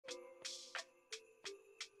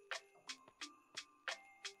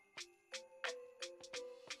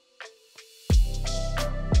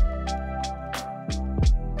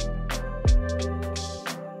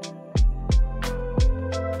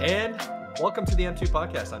Welcome to the M2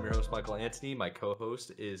 podcast. I'm your host, Michael Antony. My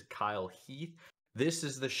co-host is Kyle Heath. This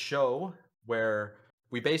is the show where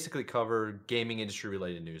we basically cover gaming industry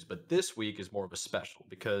related news, but this week is more of a special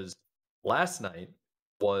because last night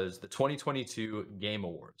was the 2022 Game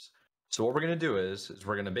Awards. So what we're going to do is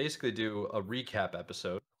we're going to basically do a recap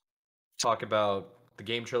episode, talk about the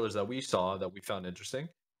game trailers that we saw that we found interesting,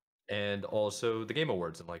 and also the Game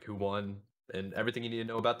Awards and like who won and everything you need to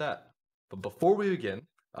know about that. But before we begin,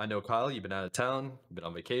 I know, Kyle, you've been out of town, you've been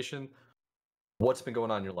on vacation. What's been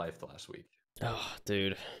going on in your life the last week? Oh,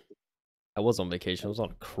 dude. I was on vacation. I was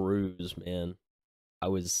on a cruise, man. I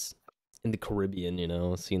was in the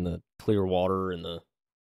Caribbean, seeing the clear water and the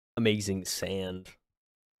amazing sand.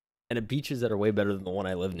 And at beaches that are way better than the one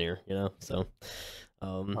I live near, So,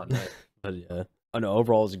 Nice. but yeah. Oh, no,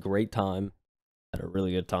 overall, it was a great time. Had a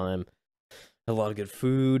really good time. Had a lot of good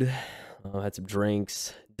food. Had some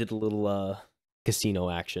drinks. Did a little casino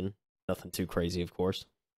action. Nothing too crazy, of course.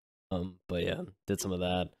 But yeah, did some of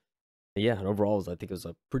that. Yeah, and overall, I think it was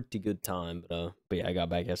a pretty good time. But yeah, I got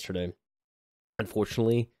back yesterday.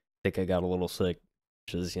 Unfortunately, I think I got a little sick,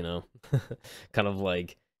 which is, kind of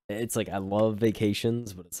like, it's like I love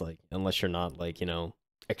vacations, but it's like, unless you're not like,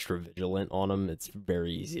 extra vigilant on them, it's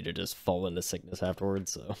very easy to just fall into sickness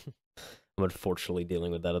afterwards. So I'm unfortunately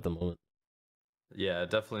dealing with that at the moment. Yeah,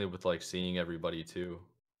 definitely with like seeing everybody too.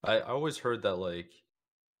 I always heard that like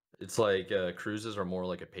it's like cruises are more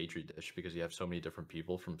like a petri dish because you have so many different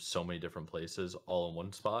people from so many different places all in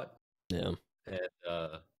one spot, Yeah.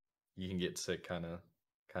 and you can get sick kind of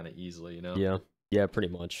easily, Yeah. Yeah, pretty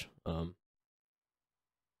much.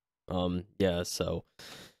 Yeah, so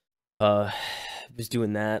was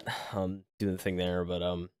doing that, doing the thing there, but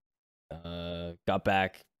got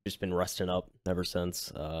back, just been resting up ever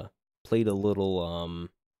since. Played a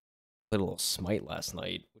little Smite last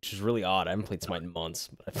night, which is really odd. I haven't played Smite in months,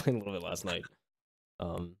 but I played a little bit last night.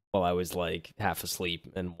 While I was like half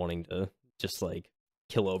asleep and wanting to just like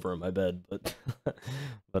kill over in my bed, but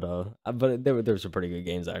but there were some pretty good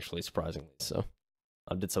games actually, surprisingly. So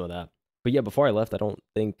I did some of that. But yeah, before I left, I don't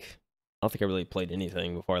think I really played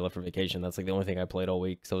anything before I left for vacation. That's like the only thing I played all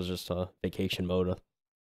week. So it was just vacation mode.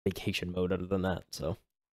 Vacation mode. Other than that, so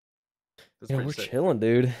That's yeah, pretty we're sick. chilling,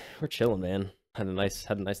 dude. We're chilling, man. Had a nice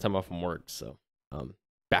time off from work. So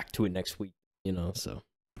back to it next week. So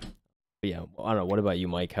but yeah, I don't know. What about you,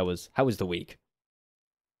 Mike? How was the week?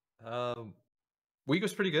 Um, Week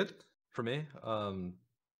was pretty good for me.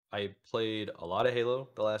 I played a lot of Halo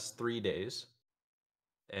the last 3 days,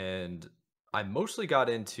 and I mostly got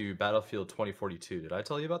into Battlefield 2042. Did I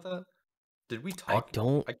tell you about that? Did we I talk?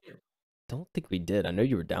 don't I can't. don't think we did. I know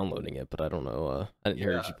you were downloading it, but I don't know. I didn't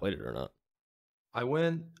hear if Yeah, you played it or not. I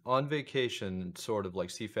went on vacation, sort of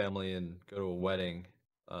like see family and go to a wedding.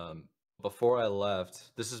 Um, Before I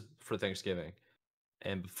left, this is for Thanksgiving,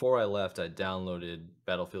 and before I left, I downloaded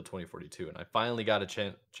Battlefield 2042, and I finally got a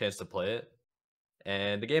chance to play it.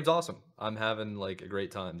 And the game's awesome. I'm having like a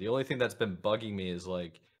great time. The only thing that's been bugging me is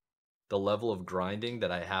like the level of grinding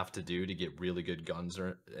that I have to do to get really good guns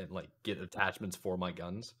and like get attachments for my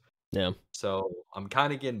guns. Yeah. So I'm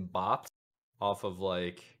kind of getting bopped off of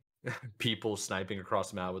like people sniping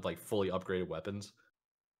across the map with like fully upgraded weapons,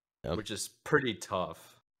 Yeah. which is pretty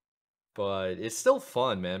tough. But it's still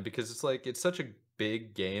fun, man, because it's like it's such a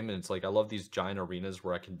big game and it's like I love these giant arenas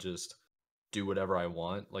where I can just do whatever I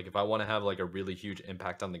want. Like if I want to have like a really huge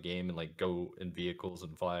impact on the game and like go in vehicles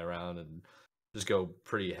and fly around and just go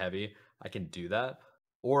pretty heavy, I can do that.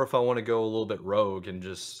 Or if I want to go a little bit rogue and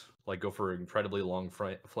just like go for incredibly long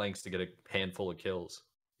flanks to get a handful of kills,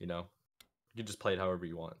 you can just play it however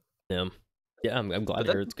you want. Yeah. Yeah. I'm glad But to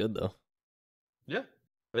that, hear it's good though. yeah,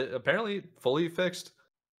 apparently fully fixed.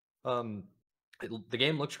 Um, the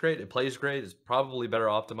game looks great. It plays great. It's probably better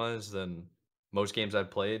optimized than most games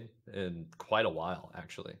I've played in quite a while,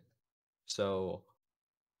 actually. So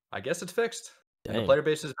I guess it's fixed, and the Dang. player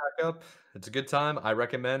base is back up. It's a good time. I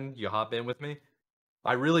recommend you hop in with me.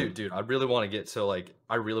 I really, dude, I really want to get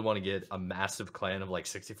I really want to get a massive clan of like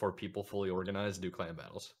 64 people fully organized and do clan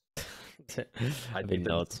battles. I I think mean, that'd be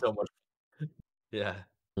nuts. so much. Yeah,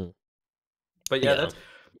 Mm. but yeah, Yeah.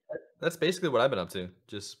 that's basically what I've been up to.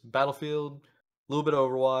 Just Battlefield, a little bit of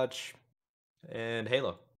Overwatch, and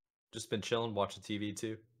Halo. Just been chilling, watching TV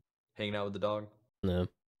too, hanging out with the dog. No.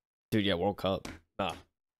 Dude, yeah, World Cup. Ah,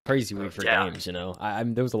 crazy week for Yeah. games,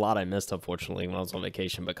 there was a lot I missed, unfortunately, when I was on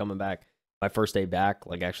vacation, but coming back, my first day back,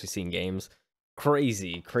 like actually seeing games,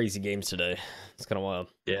 crazy games today. It's kind of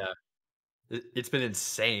wild. Yeah. It's been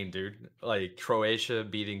insane, dude. Like Croatia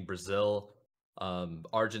beating Brazil,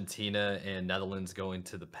 Argentina and Netherlands going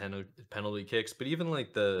to the penalty kicks, but even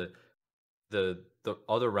like the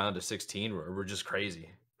other round of 16 were just crazy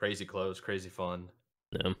close, crazy fun.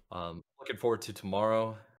 Yeah. Looking forward to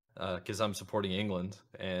tomorrow because I'm supporting England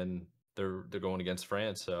and they're going against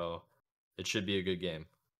France, so it should be a good game.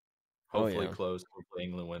 Oh Hopefully yeah. close. Hopefully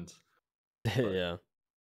England wins. But Yeah.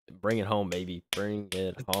 Bring it home, baby. Bring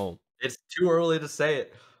it home. it's too early to say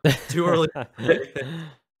it. Too early to say it.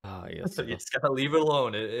 Oh, I guess You so. just gotta leave it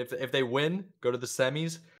alone. If they win, go to the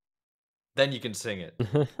semis, then you can sing it. Then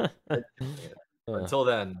you can sing it. Uh, Until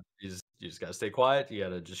then, you just gotta stay quiet. You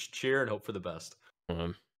gotta just cheer and hope for the best.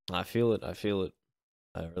 um, I feel it. I feel it.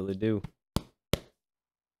 I really do.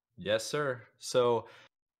 Yes, sir. So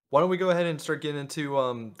why don't we go ahead and start getting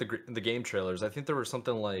into the game trailers? I think there were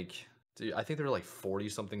something like I think there were like 40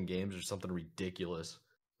 something games or something ridiculous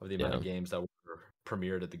of the amount Yeah. of games that were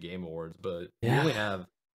premiered at the Game Awards, but we Yeah. only have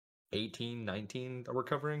 18, 19 that we're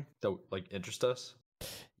covering that like interest us.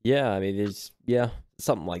 Yeah. I mean,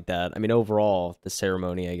 something like that. I mean, overall, the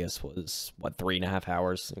ceremony, I guess, was what 3.5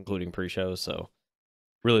 hours, including pre-show. So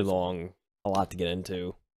really It was long. long, a lot to get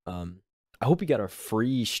into. Um, I hope you got a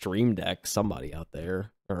free Stream Deck, somebody out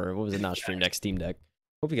there, or what was it? Not Stream Deck, Steam Deck.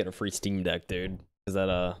 Hope you got a free Steam Deck, dude. Because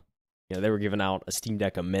that they were giving out a Steam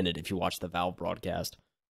Deck a minute if you watch the Valve broadcast,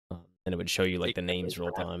 and it would show you like the names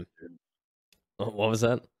real time. What was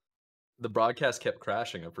that? The broadcast kept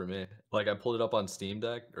crashing up for me. Like I pulled it up on Steam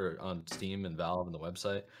Deck or on Steam and Valve and the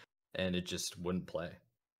website, and it just wouldn't play.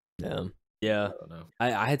 Yeah, I yeah. don't know.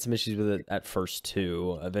 I had some issues with it at first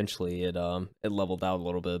too. Eventually, it leveled out a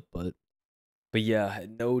little bit, but yeah,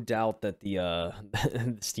 no doubt that the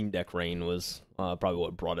the Steam Deck rain was probably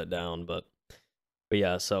what brought it down. But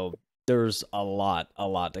yeah, so there's a lot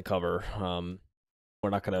to cover. We're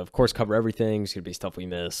not gonna, of course, cover everything. It's gonna be stuff we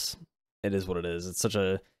miss. It is what it is. It's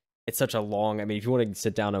such a long. I mean, if you want to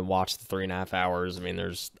sit down and watch the 3.5 hours, I mean,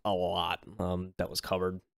 there's a lot that was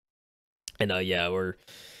covered. And yeah, we're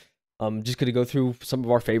just gonna go through some of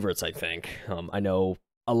our favorites. I think I know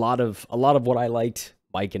a lot of what I liked.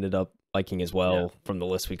 Mike ended up liking as Yeah. well from the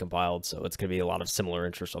list we compiled, so it's gonna be a lot of similar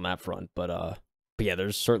interest on that front. But yeah,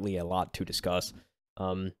 there's certainly a lot to discuss.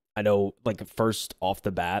 I know, like first off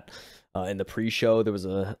the bat, in the pre-show, there was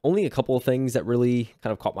only a couple of things that really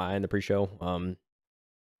kind of caught my eye in the pre-show.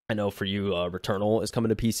 I know for you, Returnal is coming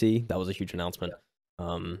to PC. That was a huge announcement.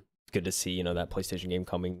 Good to see, that PlayStation game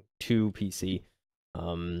coming to PC.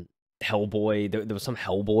 Hellboy, there was some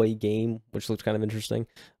Hellboy game which looked kind of interesting.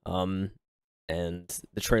 And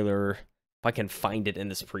the trailer, if I can find it in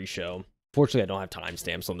this pre-show. Fortunately, I don't have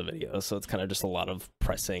timestamps on the video, so it's kind of just a lot of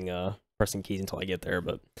pressing keys until I get there.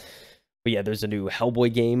 But yeah, there's a new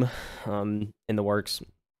Hellboy game in the works. It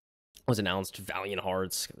was announced. Valiant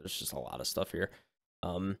Hearts. There's just a lot of stuff here.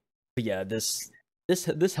 But yeah, this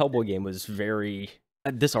Hellboy game was very.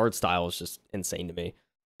 This art style is just insane to me.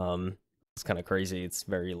 It's kind of crazy. It's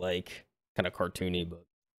very like kind of cartoony, but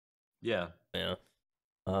Yeah. yeah.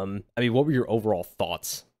 I mean, what were your overall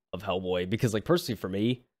thoughts of Hellboy? Because like personally for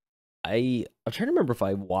me, I'm trying to remember if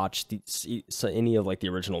I watched any of like the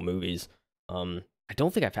original movies. I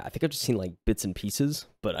don't think I think I've just seen like bits and pieces,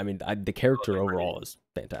 but I mean, the character overall is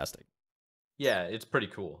fantastic. Yeah, it's pretty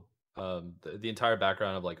cool. The entire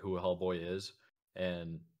background of like who Hellboy is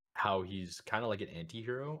and how he's kind of like an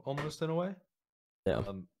anti-hero almost in a way. Yeah,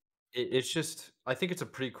 It's just I think it's a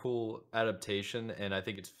pretty cool adaptation, and I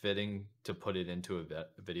think it's fitting to put it into a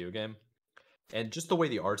video game. And just the way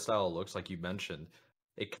the art style looks, like you mentioned,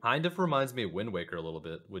 it kind of reminds me of Wind Waker a little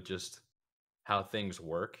bit with just how things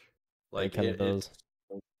work. it Like kind of does.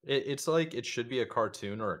 it's like it should be a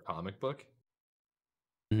cartoon or a comic book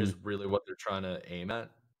Mhm. is really what they're trying to aim at,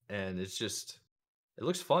 and it's just it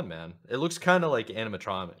looks fun, man. It looks kind of like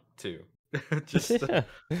animatronic too, just Yeah.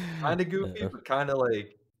 kind of goofy, Yeah, but kind of like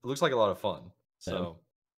it looks like a lot of fun. yeah, So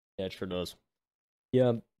yeah, it sure does.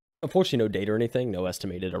 Yeah, unfortunately, no date or anything, no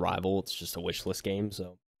estimated arrival. It's just a wish list game,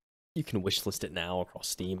 so you can wish list it now across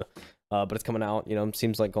Steam. But it's coming out,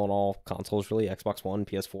 seems like on all consoles really, Xbox One,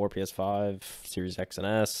 PS4, PS5, Series X and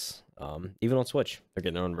S, even on Switch. They're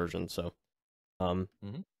getting their own version, so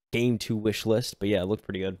mhm. game to wish list, but yeah, it looked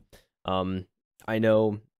pretty good. I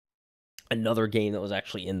know another game that was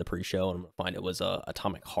actually in the pre-show, and I'm gonna find it was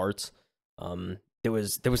Atomic Hearts. There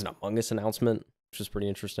was an Among Us announcement, which was pretty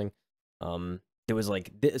interesting. There was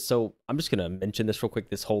like so I'm just gonna mention this real quick.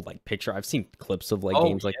 This whole like picture, I've seen clips of like Oh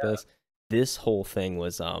games like yeah, this. This whole thing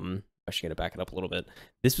was actually gonna back it up a little bit.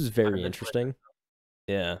 This was I very meant to write interesting.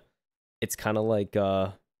 Yeah, it's kind of like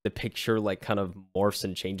the picture like kind of morphs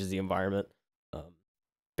and changes the environment. Um,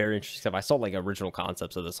 very interesting stuff. I saw like original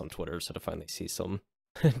concepts of this on Twitter, so to finally see some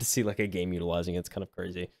to see like a game utilizing it's kind of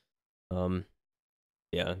crazy. Um,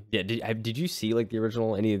 Yeah. Did you see like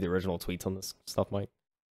any of the original tweets on this stuff, Mike?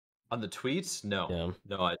 On the tweets, no, Yeah.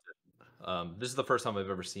 no, I didn't. This is the first time I've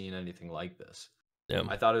ever seen anything like this. Yeah.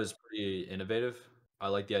 I thought it was pretty innovative. I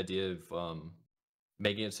like the idea of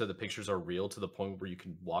making it so the pictures are real to the point where you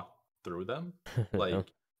can walk through them. Yeah. Like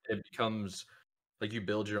it becomes like you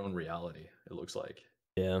build your own reality. It looks like.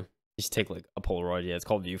 Yeah. Just take like a Polaroid. Yeah, it's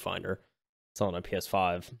called Viewfinder. It's on a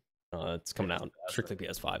PS5. It's coming out strictly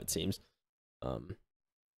Fantastic. PS5, it seems. Um,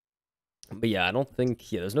 but yeah, I don't think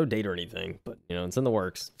there's no date or anything, but it's in the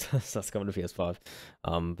works. So that's coming to PS5.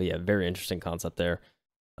 But yeah, very interesting concept there.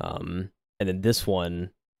 And then this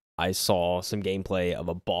one, I saw some gameplay of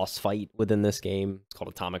a boss fight within this game. It's called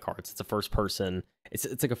Atomic Hearts. It's a first person.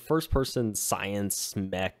 It's like a first person science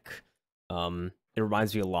mech. It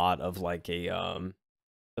reminds me a lot of like of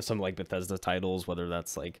some like Bethesda titles, whether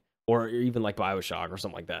that's like or even like BioShock or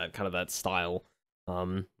something like that, kind of that style.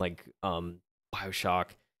 BioShock.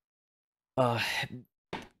 Uh,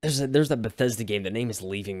 there's that Bethesda game. The name is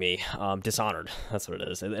leaving me. Dishonored. That's what it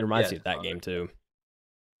is. It reminds me of that game too.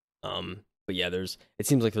 But yeah, it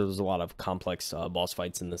seems like there's a lot of complex boss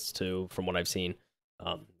fights in this too, from what I've seen.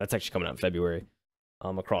 That's actually coming out in February.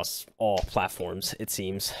 Across all platforms, it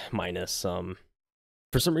seems, minus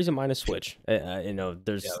for some reason minus Switch.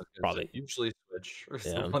 There's probably usually Switch is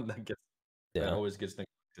yeah. the one that always gets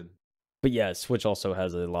neglected. But yeah, Switch also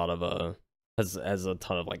has a lot of has a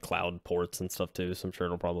ton of like cloud ports and stuff too. So I'm sure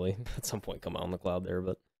it'll probably at some point come out on the cloud there.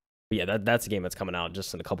 But yeah, that's a game that's coming out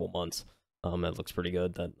just in a couple months. That looks pretty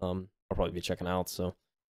good. That I'll probably be checking out. So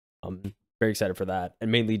I'm very excited for that.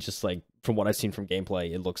 And mainly just like from what I've seen from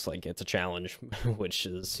gameplay, it looks like it's a challenge, which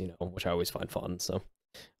is which I always find fun. So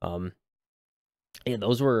yeah,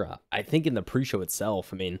 those were I think in the pre-show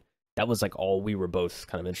itself. I mean, that was like all we were both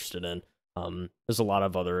kind of interested in. There's a lot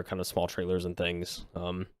of other kind of small trailers and things.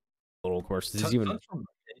 Little of course, there's even tons from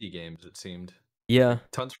indie games. It seemed yeah,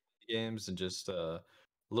 tons from indie games and just a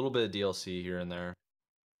little bit of DLC here and there.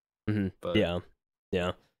 But yeah.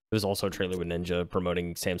 There's also a trailer with Ninja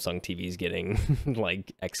promoting Samsung TVs getting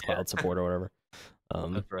like xCloud support or whatever.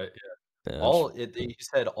 That's right. Yeah. He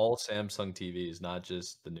said all Samsung TVs, not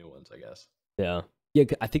just the new ones, I guess. Yeah. Yeah,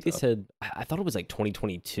 I think they said I thought it was like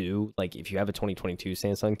 2022. Like if you have a 2022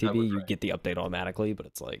 Samsung TV, you get the update automatically, but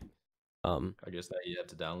it's like I guess that you have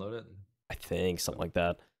to download it. I think something like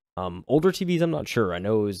that. Older TVs, I'm not sure. I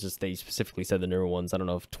know it was just they specifically said the newer ones. I don't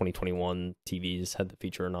know if 2021 TVs had the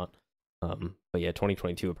feature or not. But yeah,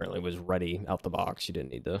 2022 apparently was ready out the box. You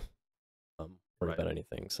didn't need to worry about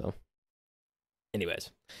anything. So,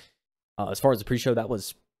 anyways, as far as the pre-show, that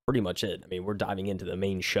was pretty much it. I mean, we're diving into the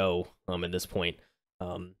main show at this point.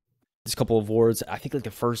 There's a couple of awards. I think like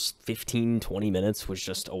the first 15, 20 minutes was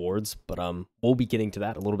just awards, but we'll be getting to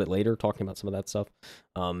that a little bit later, talking about some of that stuff.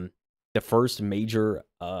 The first major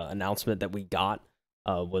announcement that we got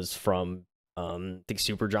was from I think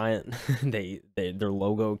Supergiant. Their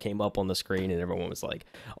logo came up on the screen and everyone was like,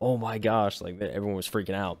 "Oh my gosh!" Like everyone was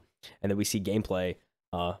freaking out. And then we see gameplay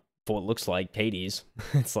for what looks like Hades.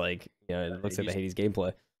 It's like it looks like the Hades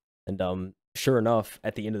gameplay, and sure enough,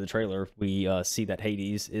 at the end of the trailer, we see that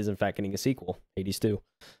Hades is in fact getting a sequel, Hades 2.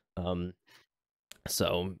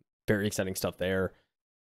 So very exciting stuff there.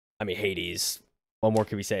 I mean, Hades. What more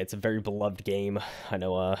can we say? It's a very beloved game. I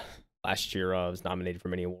know last year it was nominated for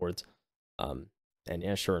many awards. And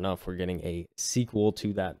yeah, sure enough, we're getting a sequel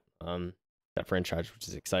to that franchise, which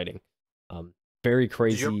is exciting. Very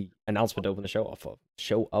crazy announcement to open the show off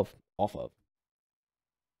of.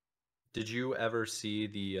 Did you ever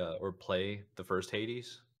see or play the first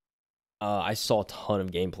Hades? I saw a ton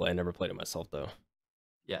of gameplay. I never played it myself though.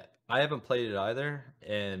 Yeah, I haven't played it either,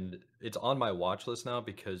 and it's on my watch list now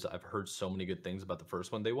because I've heard so many good things about the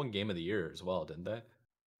first one. They won Game of the Year as well, didn't they?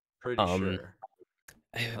 Pretty sure.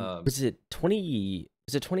 Was it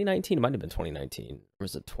 2019? It might have been 2019. Or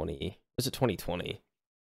was it 2020?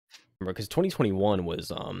 Remember, because 2021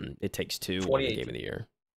 was It Takes Two won the Game of the Year.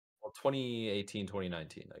 Well, 2018,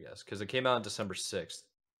 2019, I guess, because it came out on December 6th,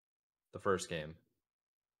 the first game.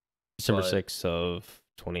 December 6th of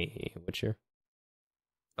which year?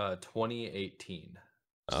 2018.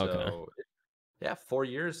 Okay. So yeah, 4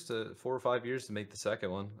 or 5 years to make the second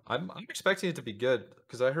one. I'm expecting it to be good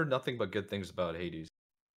because I heard nothing but good things about Hades.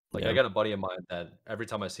 Like I got a buddy of mine that every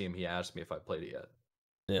time I see him, he asks me if I played it yet.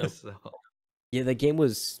 Yeah. So. Yeah, the game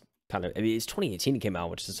was kind of. I mean, it's 2018 it came out,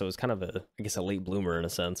 which is so it's kind of I guess a late bloomer in a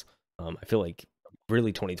sense. I feel like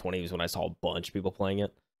really 2020 was when I saw a bunch of people playing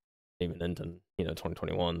it, even into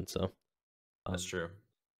 2021. So that's true.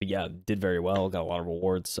 But yeah, did very well. Got a lot of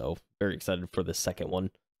rewards, so very excited for the second one.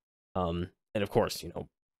 And of course,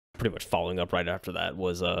 pretty much following up right after that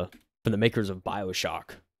was from the makers of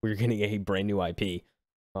BioShock. We're getting a brand new IP.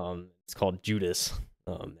 It's called Judas,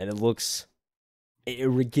 and it looks.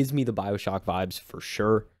 It gives me the BioShock vibes for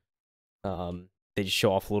sure. They just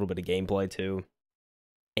show off a little bit of gameplay too.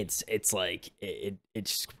 It's like it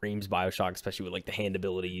screams BioShock, especially with like the hand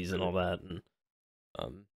abilities and all that. And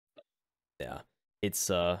yeah, it's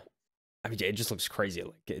I mean, it just looks crazy.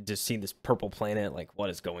 Like just seeing this purple planet. Like, what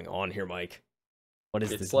is going on here, Mike? What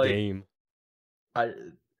is It's this like game?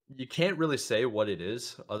 you can't really say what it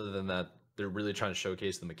is other than that they're really trying to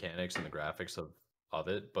showcase the mechanics and the graphics of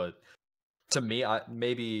it. But to me, I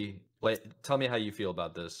maybe like tell me how you feel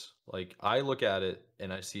about this. Like I look at it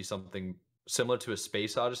and I see something similar to a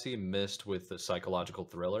Space Odyssey mixed with a psychological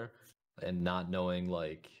thriller and not knowing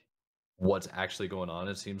like what's actually going on.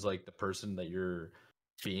 It seems like the person that you're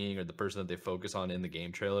being or the person that they focus on in the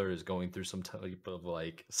game trailer is going through some type of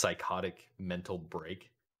like psychotic mental break.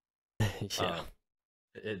 Yeah, Um,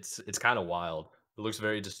 it's kind of wild. It looks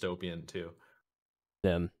very dystopian too.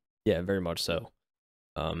 yeah, yeah, very much so.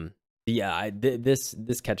 Yeah,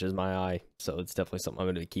 this catches my eye, so it's definitely something I'm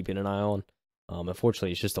going to be keeping an eye on.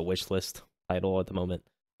 Unfortunately, it's just a wish list title at the moment.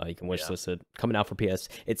 You can wish Yeah. list it coming out for PS.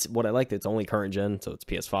 It's what I like. It's only current gen, so it's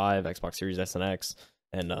PS5, Xbox Series S and X,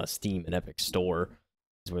 and Steam and Epic Store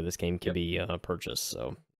is where this game can Yep. be purchased.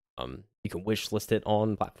 So you can wish list it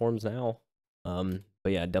on platforms now.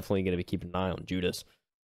 But yeah, definitely going to be keeping an eye on Judas.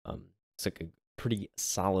 It's like a pretty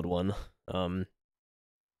solid one.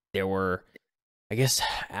 There were, I guess,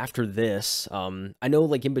 after this, I know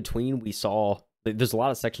like in between we saw there's a lot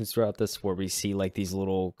of sections throughout this where we see like these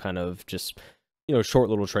little kind of just short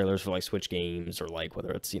little trailers for like Switch games or like whether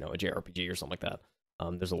it's a JRPG or something like that.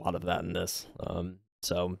 There's a lot of that in this.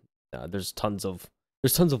 So there's tons of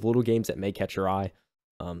little games that may catch your eye.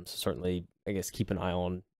 So certainly, I guess keep an eye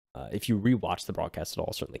on if you rewatch the broadcast at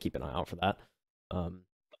all. Certainly keep an eye out for that.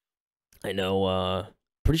 I know.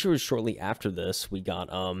 Pretty sure it was shortly after this we got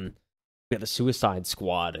the Suicide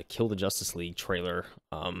Squad Kill the Justice League trailer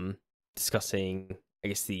discussing I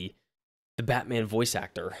guess the Batman voice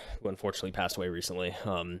actor who unfortunately passed away recently.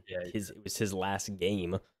 Yeah. It was his last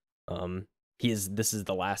game. This is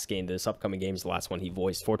the last game. This upcoming game is the last one he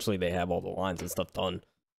voiced. Fortunately, they have all the lines and stuff done.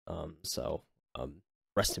 So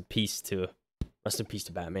rest in peace to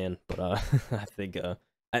Batman. But I think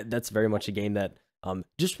that's very much a game that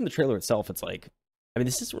just from the trailer itself, it's like, I mean,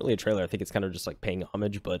 this isn't really a trailer. I think it's kind of just like paying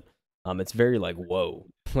homage, but it's very like whoa,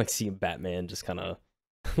 like seeing Batman just kind of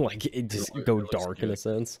like it just go dark in a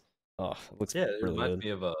sense. Oh, it looks Yeah, it really reminds good. me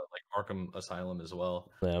of like Arkham Asylum as well,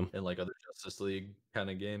 Yeah, and like other Justice League kind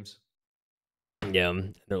of games. yeah.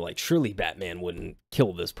 They're like, surely Batman wouldn't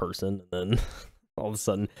kill this person, and then all of a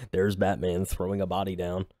sudden, there's Batman throwing a body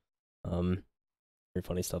down. Very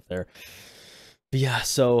funny stuff there. But yeah,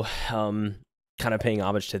 so kind of paying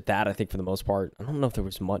homage to that, I think for the most part. I don't know if there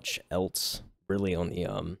was much else really on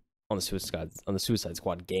the Suicide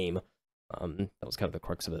Squad game. That was kind of the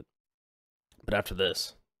crux of it. But after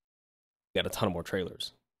this, we got a ton of more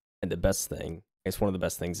trailers. And the best thing, I guess one of the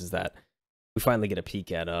best things is that we finally get a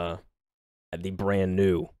peek at the brand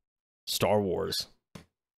new Star Wars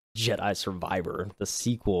Jedi Survivor, the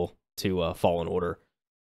sequel to Fallen Order.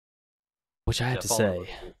 Which I have to Fallen say, Order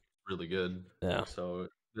is really good. yeah, So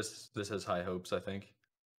this has high hopes, I think.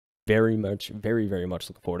 very very much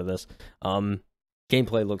looking forward to this.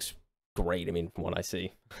 Gameplay looks great. I mean, from what I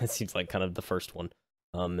see, it seems like kind of the first one,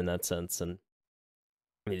 in that sense. And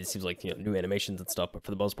I mean, it seems like new animations and stuff, but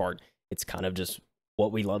for the most part, it's kind of just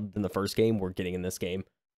what we loved in the first game. We're getting in this game,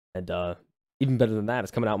 and even better than that,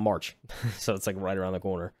 it's coming out in March, so it's like right around the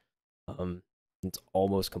corner. It's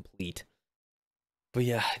almost complete. But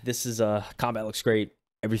yeah, this is combat looks great.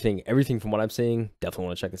 Everything from what I'm seeing, definitely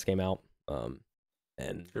want to check this game out.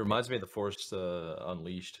 And It reminds me of the Force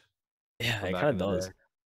Unleashed yeah, from it back kind in of the does. day.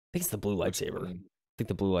 I think it's the blue Looks lightsaber. clean. I think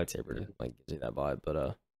the blue lightsaber Yeah. like gives you that vibe.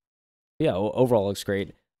 But yeah, overall looks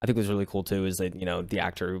great. I think what's really cool too is that the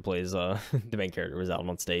actor who plays the main character was out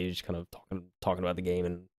on stage, kind of talking about the game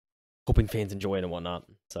and hoping fans enjoy it and whatnot.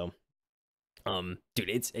 So, dude,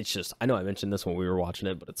 it's just, I know I mentioned this when we were watching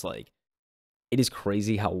it, but it's like it is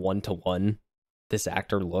crazy how 1-to-1 this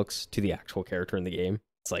actor looks to the actual character in the game.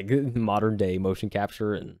 It's like modern day motion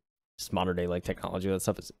capture and just modern day like technology. That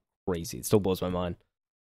stuff is crazy. It still blows my mind.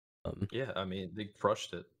 Yeah, I mean they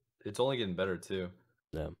crushed it. It's only getting better too,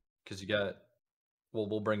 Yeah, because you got. Well,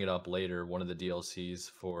 we'll bring it up later. One of the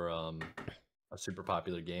DLCs for a super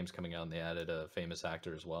popular game's coming out, and they added a famous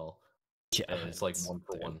actor as well, yeah, and it's like it's,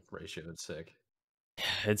 1-for-1 ratio. It's sick.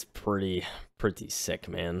 it's pretty sick,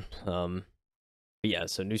 man. But yeah,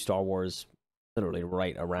 so new Star Wars, literally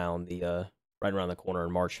right around the corner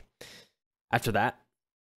in March. After that,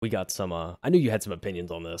 we got some. I knew you had some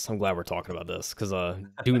opinions on this. I'm glad we're talking about this because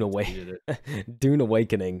Dune Tweeted it. Dune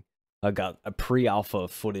Awakening got a pre-alpha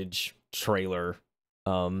footage trailer.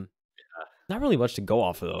 Not really much to go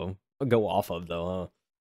off of though. Huh?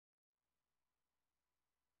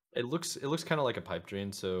 It looks kind of like a pipe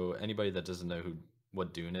dream. So anybody that doesn't know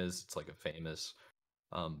what Dune is, it's like a famous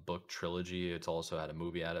book trilogy. It's also had a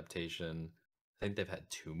movie adaptation. I think they've had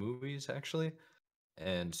 2 movies actually,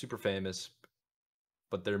 and super famous.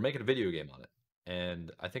 But they're making a video game on it.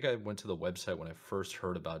 And I think I went to the website when I first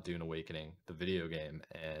heard about Dune Awakening, the video game,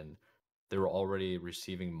 and they were already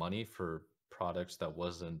receiving money for products that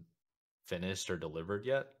wasn't finished or delivered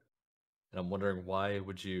yet. And I'm wondering why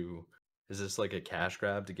would you is this like a cash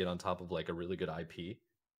grab to get on top of like a really good IP?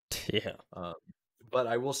 Yeah, Um, but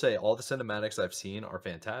I will say all the cinematics I've seen are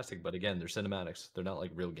fantastic, but again, they're cinematics. They're not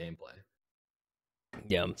like real gameplay.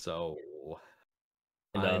 yeah, So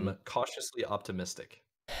and I'm cautiously optimistic.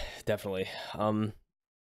 definitely.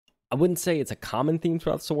 I wouldn't say it's a common theme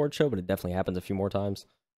throughout the award show, but it definitely happens a few more times.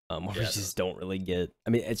 Where we just don't really get. I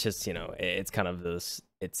mean, it's just it's kind of this.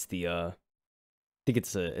 It's the. I think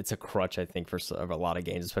it's a crutch. I think for a lot of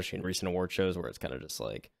games, especially in recent award shows, where it's kind of just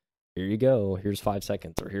like, here you go, here's 5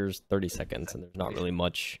 seconds or here's 30 seconds, and there's not really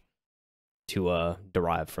much to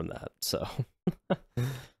derive from that. So,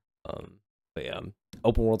 but yeah,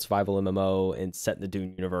 open world survival MMO and set in the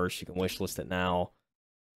Dune universe. You can wishlist it now.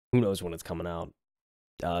 Who knows when it's coming out?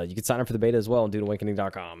 You can sign up for the beta as well on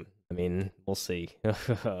DuneAwakening.com. I mean, we'll see.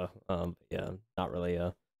 Yeah, not really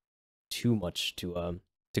too much to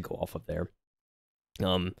go off of there.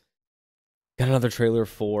 Got another trailer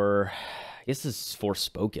for, I guess this is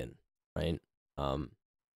Forspoken, right? Got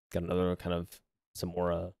another kind of some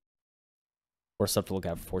more stuff to look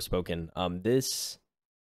at for Forspoken. This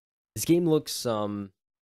game looks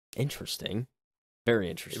interesting, very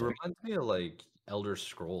interesting. It reminds me of like Elder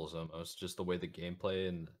Scrolls almost, just the way the gameplay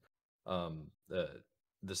and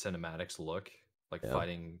the cinematics look, like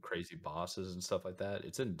fighting crazy bosses and stuff like that.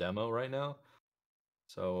 It's in demo right now,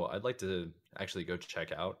 so I'd like to actually go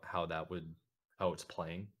check out how it's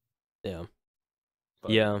playing. Yeah,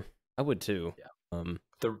 But, yeah, I would too. Yeah.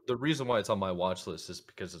 The reason why it's on my watch list is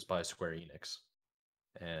because it's by Square Enix,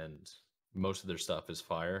 and most of their stuff is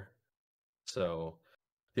fire. So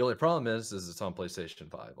the only problem is it's on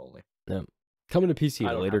PlayStation 5 only. Yeah, coming to PC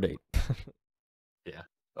at a later date. Yeah,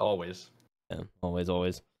 always. Yeah, always.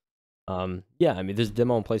 Yeah, I mean, there's a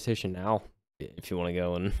demo on PlayStation now if you want to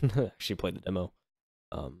go and actually play the demo.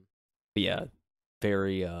 But yeah,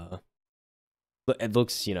 very it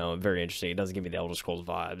looks very interesting. It doesn't give me the Elder Scrolls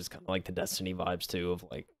vibes, kind of like the Destiny vibes too, of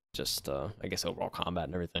like just I guess overall combat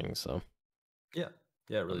and everything. So yeah,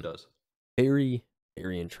 it really does. Very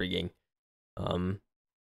intriguing.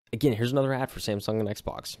 Again, here's another ad for Samsung and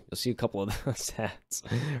Xbox. You'll see a couple of those ads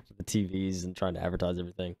for the TVs and trying to advertise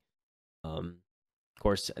everything. Of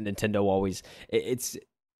course, Nintendo always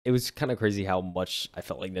it was kind of crazy how much I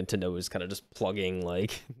felt like Nintendo was kind of just plugging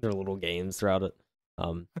like their little games throughout it.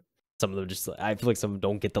 Some of them just, I feel like some of them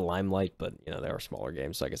don't get the limelight, but they are smaller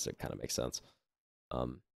games, so I guess it kind of makes sense.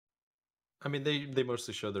 I mean, they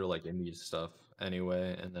mostly show their like indie stuff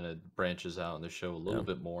anyway, and then it branches out and they show a little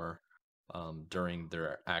bit more during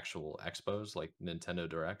their actual expos, like Nintendo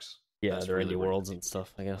Directs. Yeah, their indie worlds and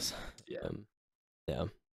stuff, I guess. Yeah. Yeah.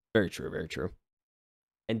 Very true.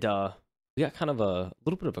 And we got kind of a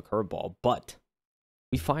little bit of a curveball, but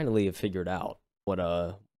we finally have figured out what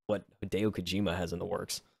Hideo Kojima has in the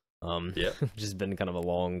works. Yeah. Which has been kind of a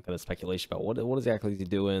long kind of speculation about what exactly is he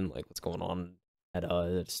doing, like what's going on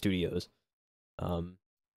at studios. And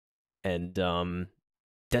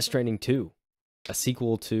Death Stranding 2, a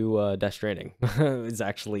sequel to Death Stranding, is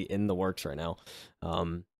actually in the works right now.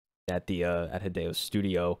 At Hideo's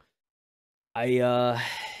studio.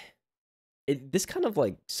 This kind of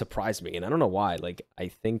like surprised me, and I don't know why. Like I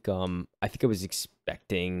think I was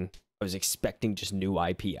expecting just new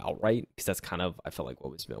IP outright, because that's kind of, I felt like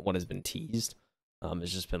what has been teased.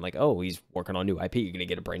 It's just been like, oh, he's working on new IP, you're gonna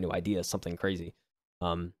get a brand new idea, something crazy.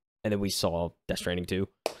 And then we saw Death Stranding 2.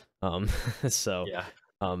 So yeah,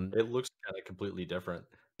 it looks kind of completely different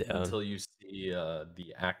until you see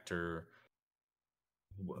the actor.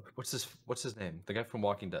 What's his name? The guy from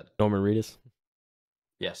Walking Dead. Norman Reedus.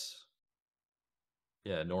 Yes.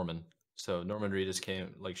 Yeah, Norman. So Norman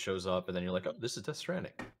Reedus shows up, and then you're like, oh, this is Death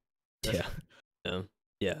Stranding. Yeah.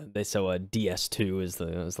 They DS2 is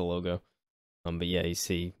the logo. But yeah, you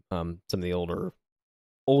see some of the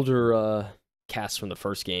older casts from the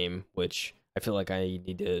first game, which I feel like I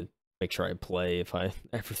need to make sure I play if I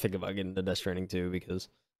ever think about getting into Death Stranding 2, because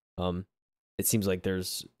it seems like there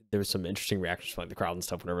was some interesting reactions from like the crowd and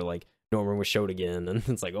stuff whenever like Norman was showed again, and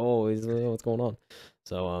it's like, oh, what's going on?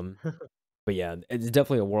 So but yeah, it's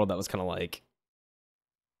definitely a world that was kind of like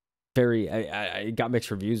very. I got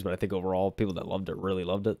mixed reviews, but I think overall people that loved it really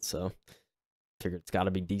loved it. So I figured it's got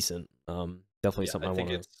to be decent. Definitely Yeah, something I I think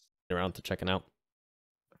want to it's get around to checking out.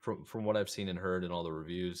 from what I've seen and heard in all the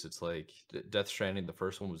reviews, it's like Death Stranding, the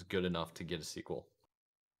first one was good enough to get a sequel.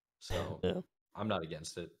 So Yeah. I'm not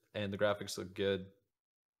against it, and the graphics look good.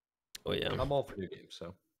 Oh yeah. I'm all for new games.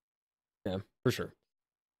 So Yeah, for sure.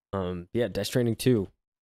 Yeah, Death Stranding 2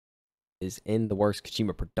 is in the works.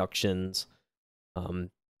 Kojima Productions.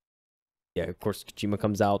 Um, yeah, of course, Kojima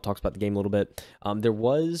comes out, talks about the game a little bit. There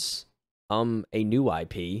was a new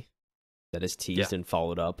IP that is yeah, teased and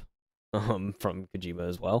followed up from Kojima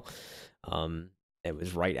as well. It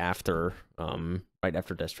was right after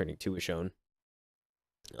Death Stranding 2 was shown.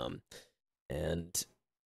 And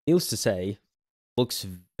needless to say, looks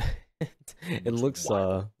it it looks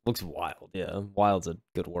wild. looks wild. Yeah, wild's a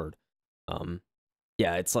good word.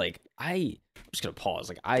 Yeah, it's like I'm just gonna pause.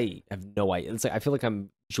 Like I have no idea. It's like I feel like I'm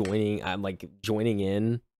like joining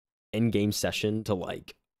in game session to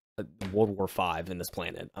like World War V in this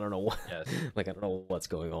planet. I don't know what Yes, like I don't know what's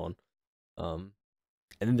going on. Um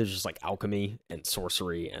and then there's just like alchemy and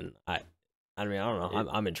sorcery and I mean I don't know. it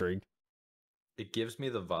I'm intrigued. it gives me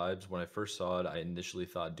the vibes. When I first saw it, I initially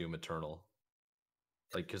thought Doom Eternal,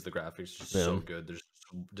 like because the graphics are just Yeah. so good. There's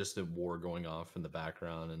just a war going off in the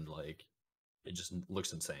background, and like it just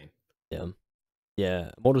looks insane. Yeah.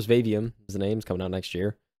 Yeah. Immortals of Aveum is the name. It's coming out next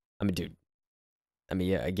year. I mean, dude. I mean,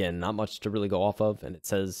 yeah, again, not much to really go off of, and it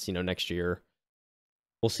says, next year.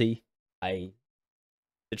 We'll see.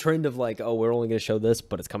 The trend of like, oh, we're only going to show this,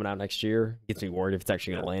 but it's coming out next year gets me worried if it's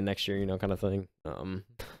actually going Yeah, to land next year, kind of thing.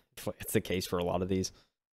 It's the case for a lot of these.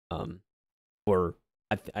 Where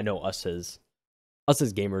I know us as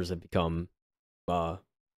gamers have become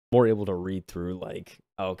more able to read through like,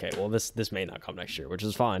 oh, okay, well this may not come next year, which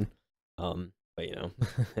is fine. But it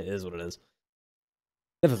is what it is.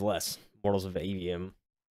 Nevertheless, Mortals of Avium,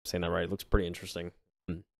 saying that right, looks pretty interesting.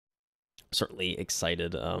 I'm certainly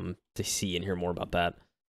excited to see and hear more about that.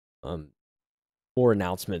 More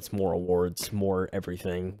announcements, more awards, more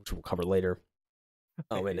everything, which we'll cover later.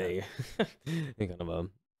 In yeah. in kind of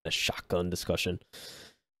a shotgun discussion.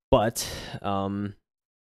 But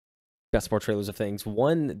got some more trailers of things.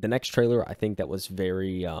 The next trailer I think that was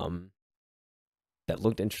very that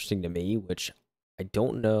looked interesting to me, which I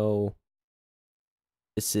don't know.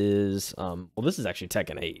 This is this is actually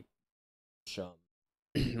Tekken 8,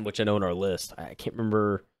 which I know in our list. I can't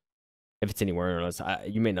remember if it's anywhere in our list.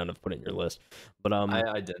 You may not have put it in your list, but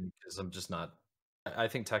I didn't because I'm just not. I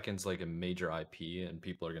think Tekken's like a major IP, and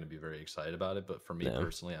people are going to be very excited about it. But for me yeah,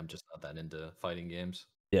 personally, I'm just not that into fighting games.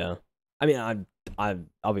 yeah. I mean,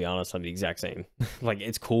 I'll be honest. I'm the exact same. Like,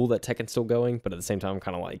 it's cool that Tekken's still going, but at the same time, I'm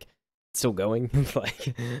kind of like still going.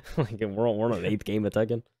 like we're on an eighth game of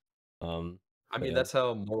Tekken. I But mean, yeah, that's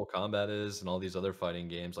how Mortal Kombat is, and all these other fighting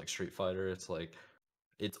games like Street Fighter. It's like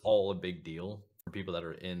it's all a big deal for people that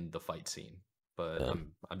are in the fight scene. But yeah,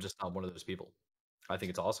 I'm just not one of those people. I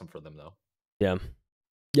think it's awesome for them though. yeah,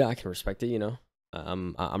 yeah. I can respect it.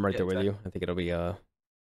 I'm right Yeah, there with you. exactly. I think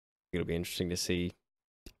it'll be interesting to see.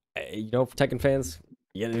 For Tekken fans,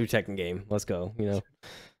 get a new Tekken game. Let's go.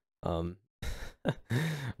 Um,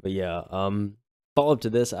 but yeah, follow up to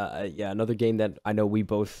this, yeah, another game that I know we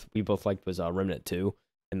both liked was Remnant 2.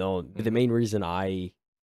 And the Hmm. main reason I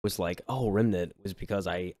was like, oh, Remnant was because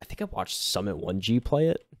I think I watched Summit 1G play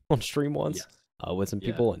it on stream once Yes. with some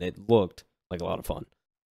Yeah. people, and it looked like a lot of fun.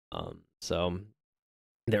 So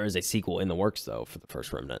there is a sequel in the works though for the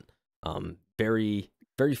first Remnant. Very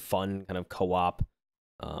very fun kind of co-op.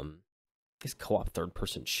 I guess co-op third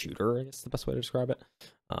person shooter. I guess is the best way to describe it.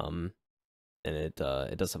 Um, and it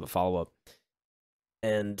does have a follow up.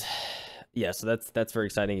 And yeah, so that's very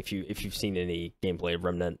exciting. If you've seen any gameplay of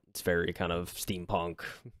Remnant, it's very kind of steampunk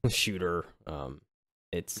shooter.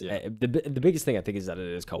 It's Yeah. the biggest thing I think is that it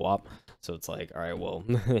is co-op. So it's like, all right, well,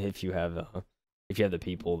 if you have the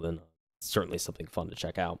people, then it's certainly something fun to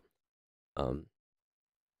check out. Um,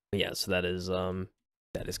 but yeah, so that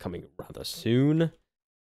is coming rather soon.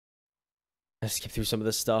 I skip through some of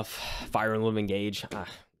this stuff. Fire Emblem Engage,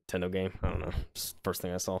 Nintendo game. I don't know. Just first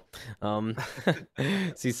thing I saw. Um,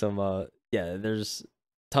 see some. Yeah, there's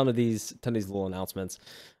ton of these little announcements.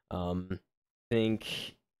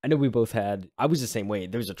 Think I know we both had. I was the same way.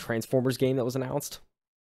 There was a Transformers game that was announced.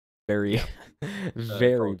 Very, Yeah.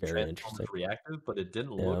 very, Called very Transformers interesting. Reactive, but it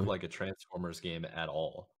didn't look Yeah, like a Transformers game at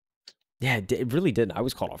all. yeah, it really didn't. I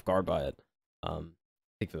was caught off guard by it. I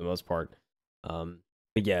think for the most part.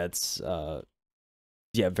 But yeah, it's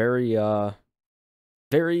yeah, very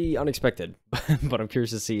very unexpected, but I'm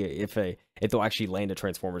curious to see if they'll actually land a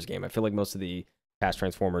Transformers game. I feel like most of the past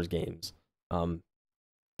Transformers games,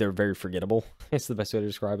 they're very forgettable. It's the best way to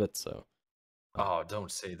describe it. So, Oh,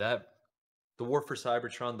 don't say that. The War for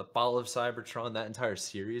Cybertron, the Fall of Cybertron, that entire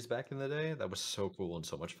series back in the day, that was so cool and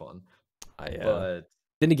so much fun. I But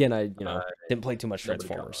then again, I uh, didn't play too much nobody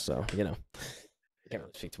caught Transformers, on. so Yeah, can't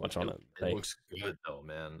really speak too much on it. it Hey, looks good though,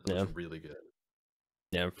 man. It looks yeah, really good.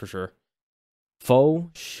 yeah, for sure.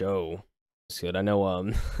 Faux show. It's good. I know.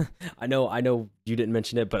 I know you didn't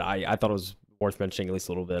mention it, but I thought it was worth mentioning at least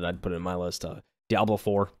a little bit. I'd put it in my list. Diablo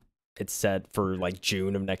 4. It's set for like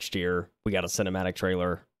June of next year. We got a cinematic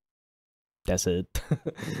trailer. That's it.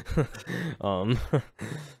 um,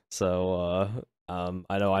 so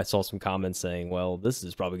I know I saw some comments saying, "Well, this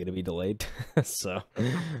is probably going to be delayed." So,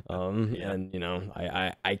 Yeah. and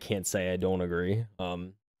I can't say I don't agree.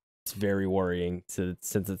 It's very worrying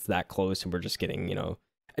since it's that close and we're just getting,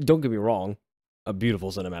 don't get me wrong, a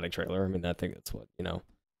beautiful cinematic trailer. I mean, I think that's what,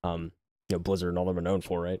 Blizzard and all them are known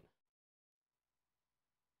for, right?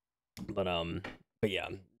 But yeah,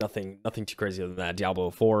 nothing too crazy other than that. Diablo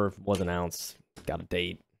 4 was announced, got a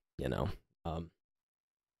date,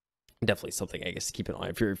 definitely something I guess to keep an eye on.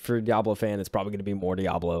 If you're a Diablo fan, it's probably going to be more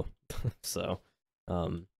Diablo. So,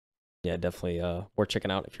 yeah, definitely worth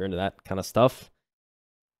checking out if you're into that kind of stuff.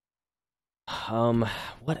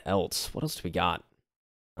 What else? What else do we got?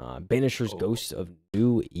 Banisher's Oh, Ghost of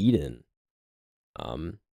New Eden.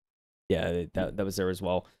 Yeah, that was there as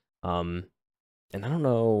well. And I don't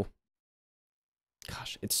know.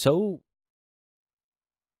 Gosh, it's so.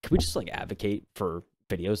 Can we just like advocate for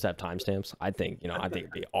videos that have timestamps? I think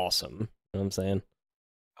it'd be awesome. You know what I'm saying?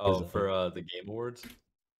 for the Game Awards.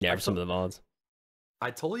 Yeah, I for some told of the mods.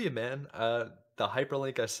 I told you, man. The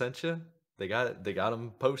hyperlink I sent you, they got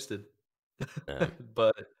them posted. Yeah.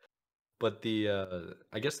 But the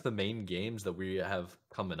I guess the main games that we have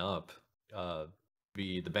coming up,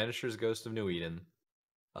 be the Banisher's Ghost of New Eden.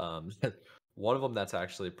 Um, one of them that's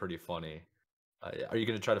actually pretty funny. Are you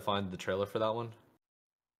gonna try to find the trailer for that one?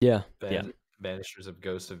 Yeah. Yeah. Banishers of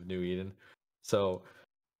Ghost of New Eden. So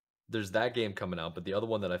there's that game coming out, but the other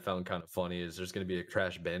one that I found kind of funny is there's gonna be a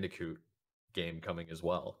Crash Bandicoot game coming as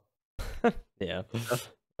well. Yeah.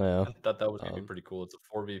 Yeah. I thought that was gonna be Um, pretty cool. It's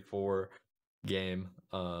a 4v4 game.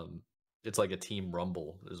 It's like a team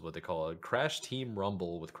rumble is what they call it. Crash Team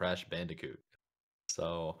Rumble with Crash Bandicoot.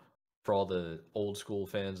 So for all the old school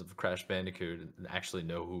fans of Crash Bandicoot and actually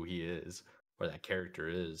know who he is or that character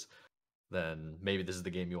is, then maybe this is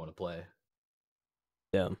the game you want to play.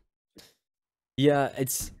 yeah. Yeah,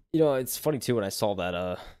 it's funny too when I saw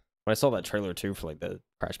that trailer too for like the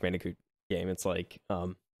Crash Bandicoot game, it's like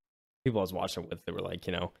people I was watching with, they were like,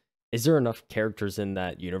 is there enough characters in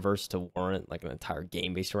that universe to warrant like an entire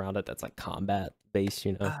game based around it that's like combat based,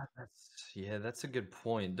 That's a good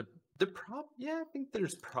point. I think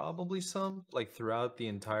there's probably some like throughout the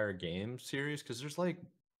entire game series because there's like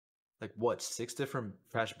what, six different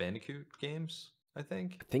Crash Bandicoot games, I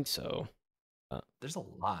think. I think so. There's a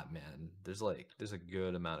lot, man. There's a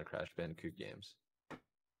good amount of Crash Bandicoot games.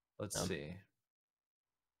 Let's Um, see.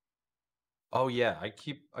 Oh yeah, I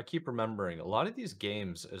keep remembering a lot of these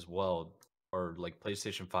games as well are like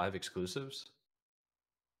PlayStation 5 exclusives.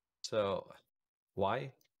 So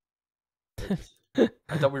why? I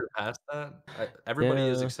thought we were past that. Everybody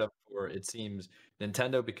is yeah. except for it seems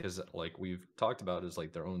Nintendo because like we've talked about is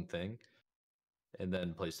like their own thing, and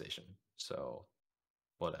then PlayStation. So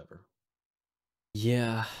whatever.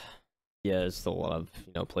 Yeah. Yeah, it's still a lot of,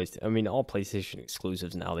 I mean, all PlayStation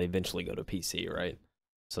exclusives now, they eventually go to PC, right?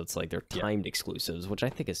 So it's like they're Yeah, timed exclusives, which I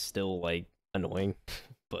think is still like annoying,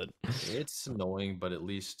 but it's annoying, but at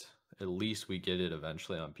least we get it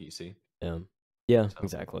eventually on PC. yeah. Yeah, So,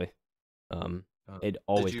 exactly. Um, um, it did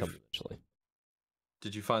always you comes eventually.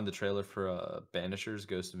 did you find the trailer for Banishers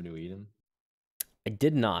Ghost of New Eden? I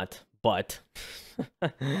did not, but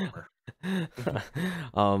Bummer.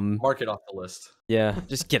 um, Mark it off the list. yeah,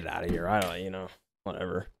 just get it out of here. I don't,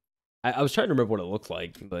 whatever. I was trying to remember what it looked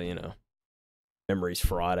like, but memory's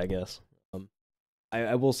fraud, I guess.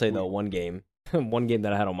 I will say though, We, one game, one game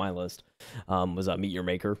that I had on my list, was Meet Your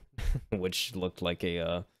Maker, which looked like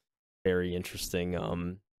a very interesting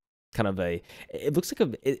kind of a. It looks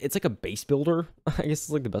like it's like a base builder. I guess is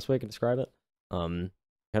like the best way I can describe it. Kind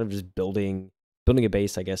of just building a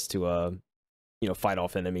base, I guess, to fight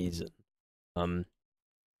off enemies. Um,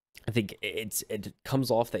 I think it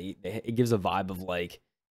comes off that it gives a vibe of like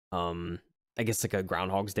I guess like a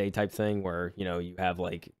Groundhog's Day type thing where you have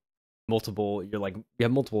like multiple. You're like you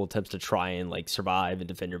have multiple attempts to try and like survive and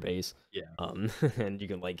defend your base. Yeah. And you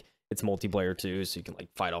can like it's multiplayer too, so you can like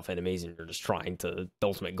fight off enemies, and you're just trying to. The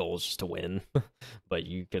ultimate goal is just to win, but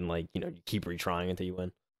you can like you keep retrying until you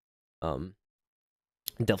win. Um,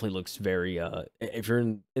 it definitely looks very. If you're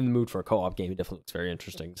in the mood for a co-op game, it definitely looks very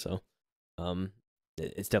interesting. So, um,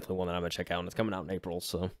 it's definitely one that I'm gonna check out, and it's coming out in April,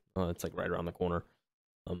 so it's like right around the corner.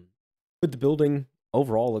 Um, but the building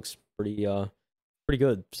overall looks pretty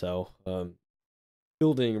good. So,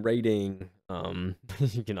 building, raiding,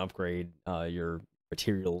 you can upgrade your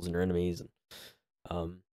materials and your enemies,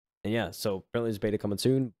 and yeah. So apparently there's beta coming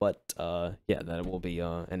soon, but yeah, that will be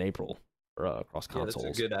in April for across Yeah, that's a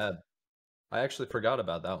consoles. good ad. I actually forgot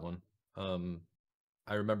about that one.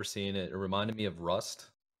 I remember seeing it. It reminded me of Rust,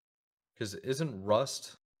 because isn't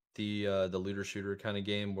Rust the looter shooter kind of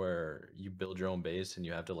game where you build your own base and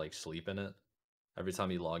you have to like sleep in it every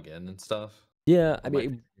time you log in and stuff? Yeah, I Or am I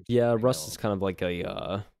mean, thinking of yeah, something Rust is else? kind of like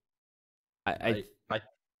a I I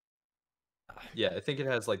yeah, I think it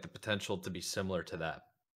has like the potential to be similar to that,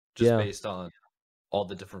 just yeah, based on all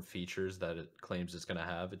the different features that it claims it's gonna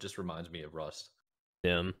have. It just reminds me of Rust.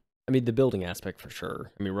 yeah. I mean, the building aspect for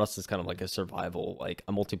sure. I mean, Rust is kind of like a survival, like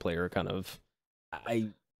a multiplayer kind of.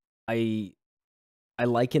 I I I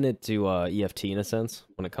liken it to EFT in a sense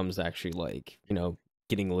when it comes to actually like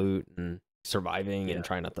getting loot and surviving and Yeah,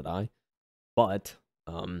 trying not to die. But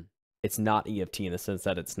it's not EFT in the sense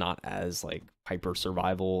that it's not as like hyper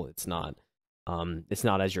survival. It's not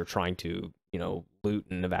as you're trying to loot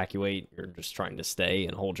and evacuate. You're just trying to stay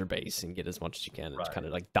and hold your base and get as much as you can and just kind right.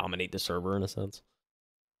 of like dominate the server in a sense.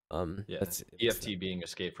 Yeah, That's EFT being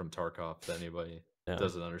Escape from Tarkov. If anybody yeah,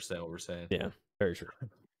 doesn't understand what we're saying. yeah, very true.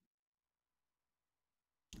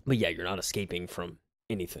 But yeah, you're not escaping from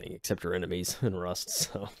anything except your enemies in Rust.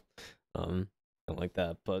 So I like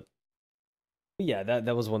that. But yeah,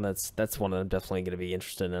 that was one that's one I'm definitely going to be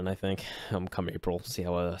interested in. I think come April, see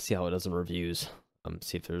how it does in reviews.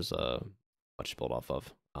 See if there's much to build off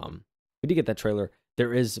of. We did get that trailer.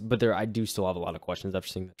 There is, but there I do still have a lot of questions after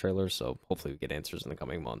seeing the trailer. So hopefully we get answers in the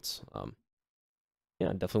coming months.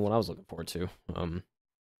 Yeah, definitely one I was looking forward to. And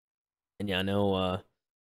yeah, I know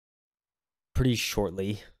pretty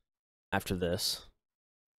shortly after this,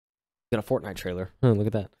 got a Fortnite trailer. Oh, look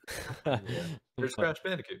at that. Yeah, there's But Crash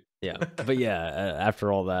Bandicoot. yeah, but yeah,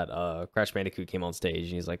 after all that, Crash Bandicoot came on stage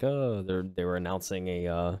and he's like, "Oh, they were announcing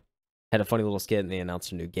had a funny little skit and they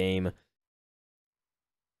announced a new game, and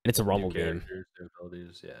it's a New Rumble game. characters, new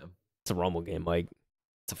abilities. Yeah, It's a Rumble game, like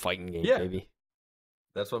it's a fighting game, yeah, baby."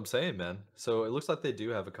 that's what I'm saying, man. So it looks like they do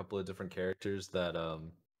have a couple of different characters that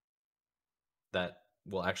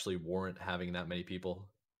will actually warrant having that many people.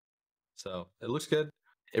 So it looks good.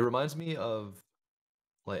 It reminds me of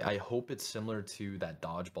like I hope it's similar to that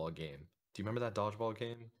dodgeball game. Do you remember that dodgeball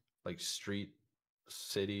game? Like Street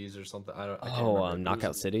Cities or something? I can't Oh, remember. But it was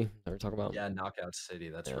Knockout City. That we're talking about. yeah, Knockout City.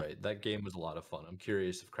 That's Yeah, right. That game was a lot of fun. I'm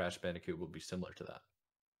curious if Crash Bandicoot will be similar to that.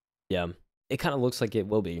 yeah. It kind of looks like it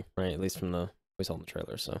will be, right? At least from the we saw in the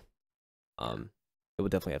trailer. So, Yeah. it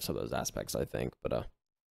would definitely have some of those aspects, I think. But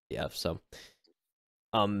yeah. So,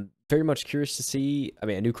 very much curious to see. I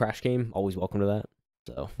mean, a new Crash game, always welcome to that.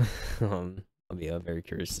 So, I'll be very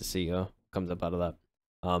curious to see comes up out of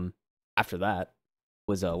that. After that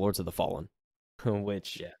was Lords of the Fallen,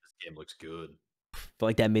 which Yeah, this game looks good. for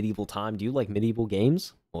like that medieval time. Do you like medieval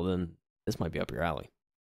games? Well, then this might be up your alley.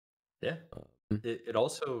 Yeah. Uh, It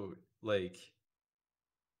also like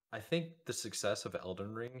I think the success of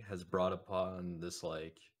Elden Ring has brought upon this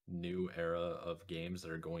like new era of games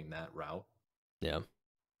that are going that route. yeah,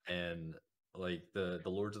 And like the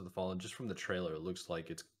Lords of the Fallen, just from the trailer, it looks like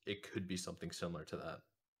it could be something similar to that.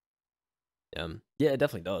 yeah, yeah. It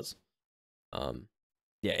definitely does. Um,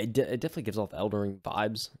 yeah, it definitely gives off Elden Ring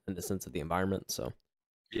vibes in the sense of the environment. So,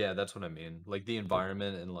 Yeah, that's what I mean. Like the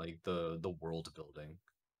environment and like the world building,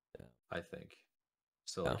 yeah, I think.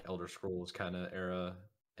 So yeah, like Elder Scrolls kind of era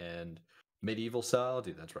and medieval style,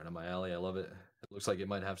 dude, that's right on my alley. I love it. It looks like it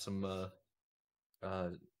might have some uh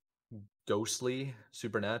ghostly,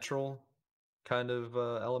 supernatural kind of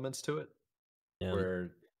elements to it, yeah.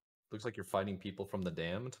 where looks like you're fighting people from the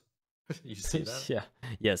damned. You see that? Yeah,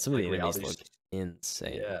 yeah. Some of the Like enemies reality, look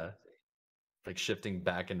insane. yeah, like shifting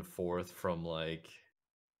back and forth from like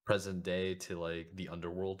present day to like the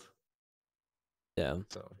underworld. Yeah,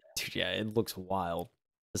 So dude, yeah, it looks wild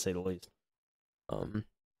to say the least. Um,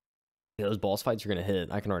 yeah, those boss fights are gonna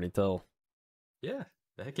hit. I can already tell. yeah,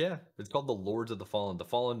 heck yeah, it's called the Lords of the Fallen. The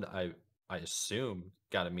Fallen, I assume,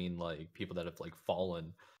 gotta mean like people that have like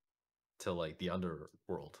fallen to like the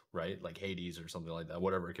underworld, right? Like Hades or something like that.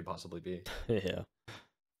 Whatever it could possibly be. Yeah, yeah,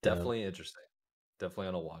 Definitely interesting. Definitely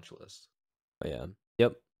on a watch list. But yeah,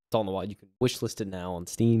 yep, it's all on the wall. You can wishlist it now on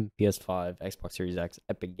Steam, PS5, Xbox Series X,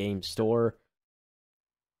 Epic Games Store.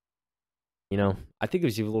 You know, I think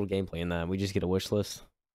there's even a little gameplay in that. We just get a wish list.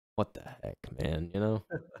 What the heck, man? You know,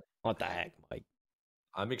 what the heck, Mike?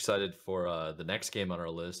 I'm excited for the next game on our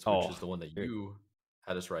list, which is Oh, the one that dude. you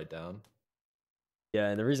had us write down. Yeah,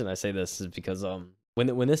 and the reason I say this is because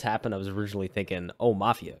when this happened, I was originally thinking, oh,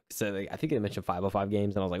 Mafia. So like, I think they mentioned 505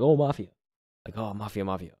 games, and I was like, oh, Mafia, like oh,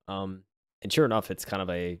 Mafia. And sure enough, it's kind of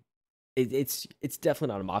it's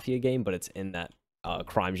definitely not a Mafia game, but it's in that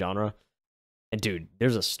crime genre. And dude,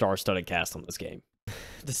 there's a star-studded cast on this game,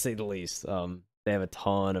 to say the least. They have a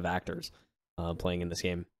ton of actors playing in this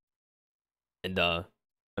game, and I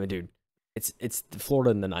mean, dude, it's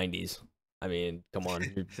Florida in the '90s. I mean, come on,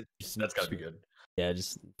 That's gotta be good. yeah,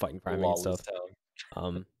 just fighting The crime and lawless stuff.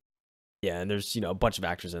 town. Yeah, and there's a bunch of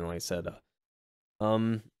actors in it, like I said.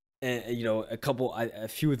 And a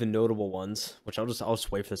few of the notable ones, which I'll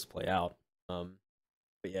just wait for this to play out. But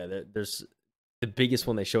yeah, there's the biggest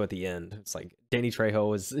one they show at the end. It's like Danny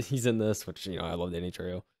Trejo he's in this, which I love Danny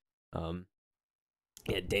Trejo.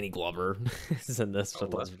 Yeah, Danny Glover is in this, which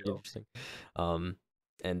I thought was really interesting.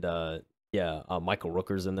 Michael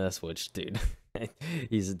Rooker's in this, which dude,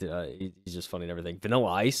 he's just funny and everything.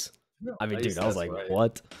 Vanilla Ice. I mean, dude, I was like,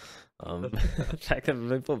 what? The fact that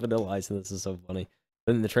they put Vanilla Ice in this is so funny.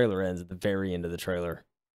 Then the trailer ends at the very end of the trailer.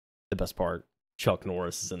 The best part, Chuck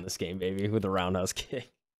Norris is in this game, baby, with a roundhouse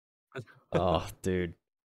kick. Oh, dude.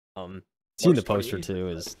 Seeing the poster too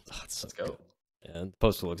is so Let's go. good. Yeah, the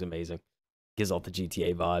poster looks amazing. Gives off the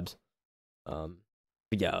GTA vibes.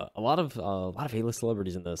 But yeah, a lot of A-list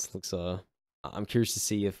celebrities in this. Looks I'm curious to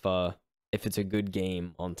see if it's a good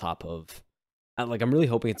game on top of I'm really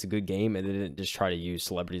hoping it's a good game and they didn't just try to use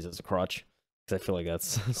celebrities as a crutch, because I feel like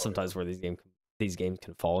that's sometimes where these games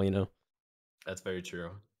can fall, That's very true.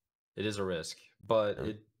 It is a risk, but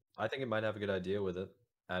I think it might have a good idea with it,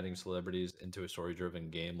 adding celebrities into a story-driven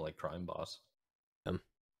game like Crime Boss.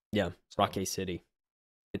 Yeah, Rockay City.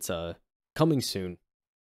 It's coming soon.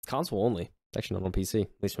 It's console only. It's actually not on PC, at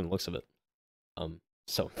least from the looks of it.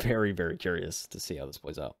 So very, very curious to see how this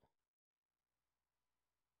plays out.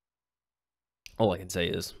 All I can say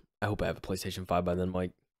is I hope I have a PlayStation 5 by then,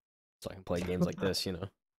 Mike, so I can play games like this,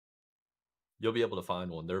 You'll be able to find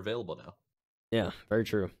one. They're available now. Yeah, very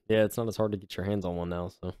true. Yeah, it's not as hard to get your hands on one now,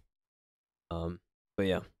 so but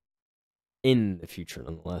yeah. In the future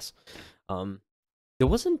nonetheless. There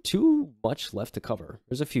wasn't too much left to cover.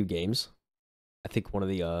 There's a few games. I think one of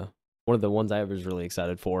the ones I was really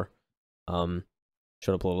excited for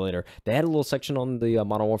showed up a little later. They had a little section on the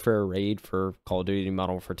Modern Warfare raid for Call of Duty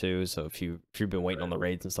Modern Warfare 2. So if you've been waiting on the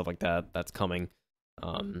raids and stuff like that, that's coming.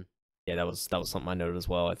 Yeah, that was something I noted as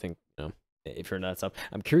well. I think if you're into that stuff,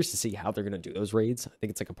 I'm curious to see how they're gonna do those raids. I think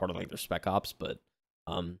it's like a part of like their spec ops, but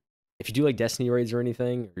if you do like Destiny raids or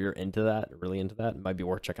anything, or you're into that, or really into that, it might be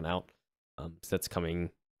worth checking out. So that's coming,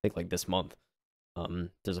 I think, like this month.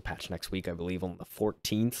 There's a patch next week, I believe, on the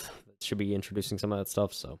 14th that should be introducing some of that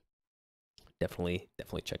stuff. So definitely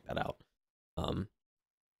check that out.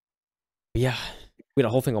 Yeah, we had a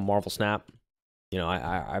whole thing on Marvel Snap.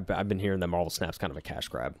 I've been hearing that Marvel Snap's kind of a cash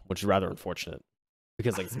grab, which is rather unfortunate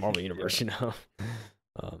because like it's the Marvel Universe,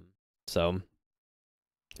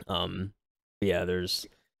 yeah, there's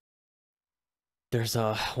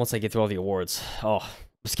once I get through all the awards, I'm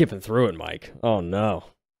skipping through it, Mike. Oh no.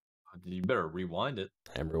 You better rewind it.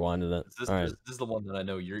 I'm rewinding it. This is the one that I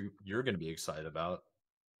know you're going to be excited about.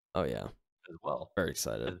 Oh yeah, as well. Very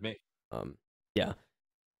excited. As me. Yeah.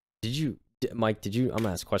 Mike? I'm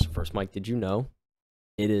gonna ask a question first. Mike, did you know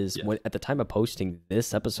it is at the time of posting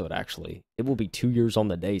this episode? Actually, it will be 2 years on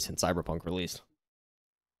the day since Cyberpunk released. Isn't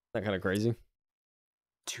that kind of crazy?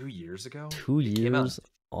 2 years ago. 2 years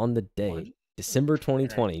on the day, December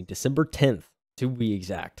 2020, December 10th to be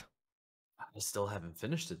exact. I still haven't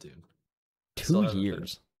finished it, dude. 2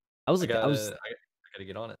 years. I was I gotta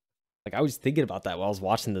get on it. Like I was thinking about that while I was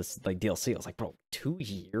watching this like DLC. I was like, bro, 2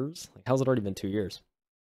 years? Like, how's it already been 2 years?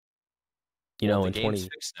 In 20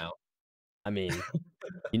 now. I mean,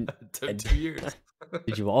 it took 2 years.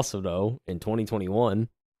 Did you also know in 2021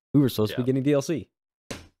 we were supposed to be getting DLC?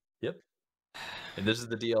 Yep. And this is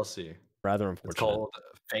the DLC. Rather unfortunate. It's called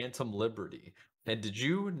Phantom Liberty. And did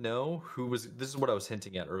you know this is what I was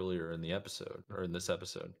hinting at earlier in the episode, or in this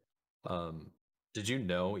episode. Did you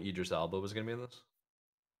know Idris Elba was going to be in this?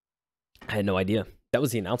 I had no idea. That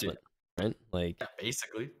was the announcement, right? Like, yeah,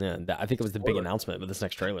 basically. Yeah, I think it was the big announcement with this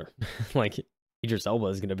next trailer. Like, Idris Elba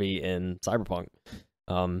is going to be in Cyberpunk.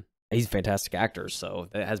 He's a fantastic actor, so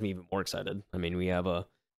that has me even more excited. I mean, overall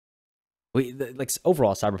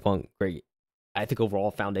Cyberpunk, great I think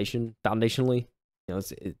overall foundationally, you know,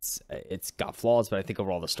 it's got flaws, but I think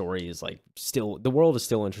overall the story is like still the world is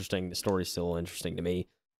still interesting. The story is still interesting to me,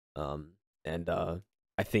 and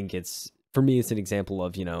I think it's for me it's an example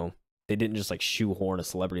of, you know, they didn't just like shoehorn a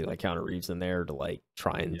celebrity like Keanu Reeves in there to like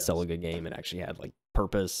try and sell a good game. It actually had like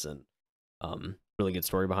purpose and really good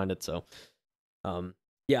story behind it. So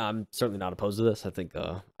yeah, I'm certainly not opposed to this. I think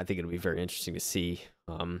it'll be very interesting to see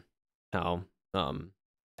how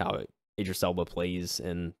Idris Elba plays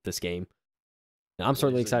in this game. And I'm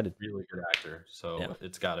certainly excited. Really good actor, so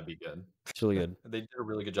it's got to be good. It's really good. They did a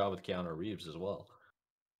really good job with Keanu Reeves as well.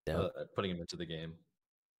 Yeah, putting him into the game.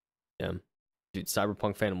 Yeah, dude,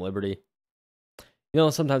 Cyberpunk Phantom Liberty. You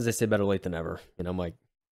know, sometimes they say better late than never. You know, I'm like,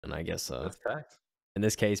 and I guess That's fact. in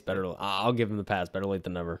this case, better. I'll give him the pass. Better late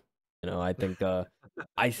than never. You know, I think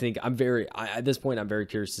at this point I'm very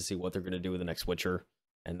curious to see what they're going to do with the next Witcher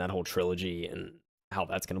and that whole trilogy and how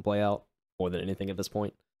that's going to play out more than anything at this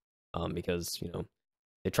point. Because, you know,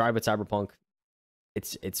 they tried with Cyberpunk,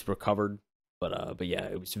 it's recovered, but yeah,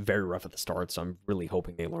 it was very rough at the start. So I'm really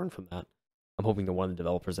hoping they learn from that. I'm hoping they're one of the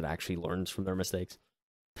developers that actually learns from their mistakes.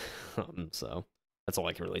 So that's all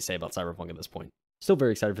I can really say about Cyberpunk at this point. Still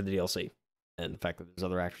very excited for the DLC, and the fact that there's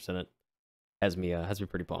other actors in it has me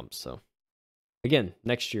pretty pumped. So again,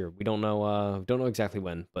 next year we don't know exactly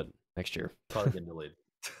when, but next year probably getting delayed.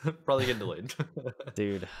 Probably getting delayed,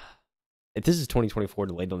 dude. If this is 2024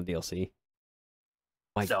 delayed on the DLC,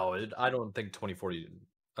 like, no, I don't think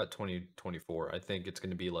 2024. I think it's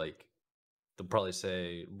going to be like they'll probably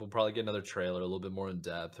say we'll probably get another trailer a little bit more in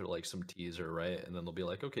depth or like some teaser, right? And then they'll be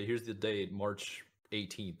like, okay, here's the date, March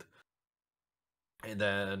 18th. And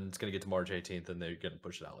then it's going to get to March 18th and they're going to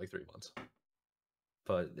push it out like 3 months.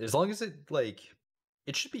 But as long as it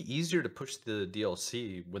should be easier to push the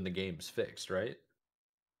DLC when the game's fixed, right?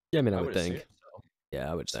 Yeah, I mean, I would think. So. Yeah,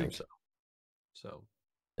 I would think so. So,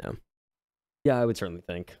 yeah, I would certainly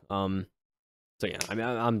think. So yeah, I mean,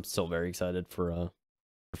 I'm still very excited for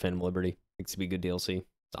Phantom Liberty. It's to be good DLC.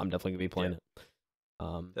 So I'm definitely gonna be playing it.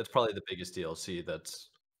 That's probably the biggest DLC that's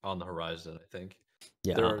on the horizon, I think.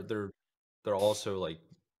 Yeah, they're also like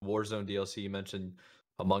Warzone DLC. You mentioned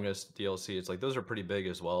Among Us DLC. It's like those are pretty big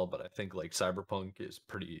as well, but I think like Cyberpunk is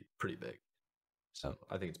pretty big. So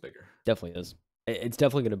I think it's bigger. Definitely is. It's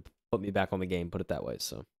definitely gonna put me back on the game. Put it that way.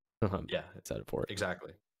 So I'm excited for it.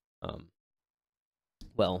 Exactly.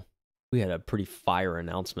 Well, we had a pretty fire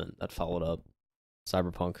announcement that followed up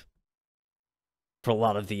Cyberpunk for a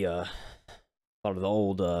lot of the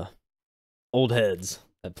old heads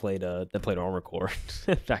that played Armored Core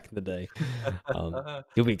back in the day.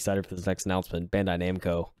 You'll be excited for this next announcement. Bandai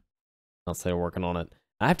Namco announced they're working on it.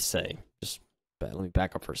 I have to say, let me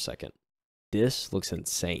back up for a second. This looks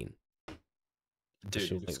insane.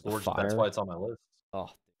 Dude, that's why it's on my list. Oh,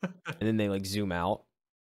 and then they like zoom out.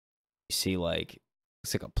 You see like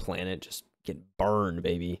it's like a planet just getting burned,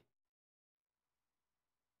 baby.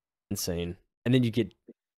 Insane. And then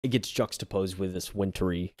it gets juxtaposed with this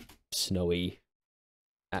wintry, snowy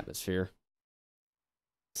atmosphere.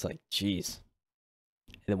 It's like, geez.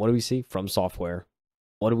 And then what do we see? From Software.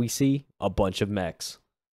 What do we see? A bunch of mechs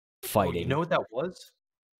fighting. Oh, you know what that was?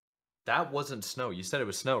 That wasn't snow. You said it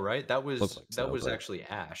was snow, right? That was actually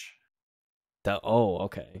ash.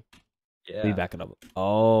 Okay. Yeah. Let me back it up.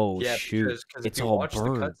 Oh, yeah, shoot. Because it's all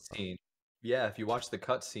burned. If you watch the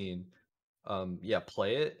cutscene,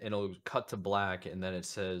 play it and it'll cut to black and then it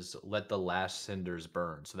says let the last cinders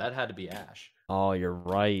burn. So that had to be ash. Oh, you're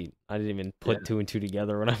right. I didn't even put two and two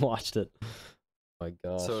together when I watched it. Oh my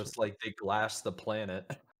gosh. So it's like they glassed the planet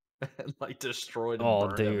and like destroyed and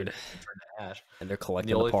burned dude. everything and turned to ash. And they're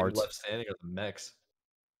collecting the only parts. Thing left standing are the mechs.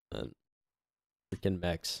 Freaking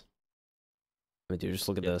mechs. I mean, dude, just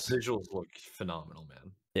look at this. Visuals look phenomenal,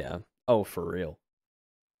 man. Yeah. Oh, for real.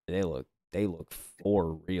 They look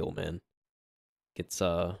for real, man. It's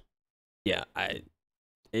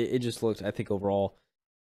it just looks, I think overall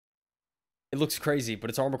it looks crazy, but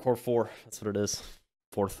it's Armored Core 4. That's what it is.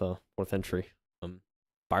 Fourth entry.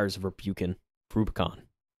 Fires of Rubicon,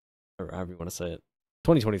 or however you want to say it.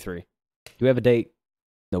 2023. Do we have a date?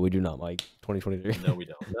 No, we do not, Mike. 2023. No, we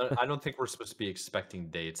don't. I don't think we're supposed to be expecting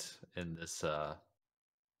dates in this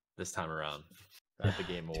this time around at the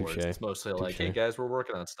Game Awards. It's mostly like, hey guys, we're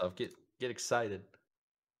working on stuff. Get excited.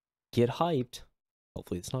 Get hyped.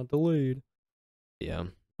 Hopefully it's not delayed. Yeah.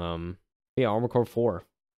 Armored Core 4.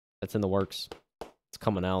 That's in the works. It's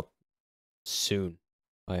coming out soon,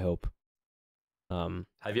 I hope. Have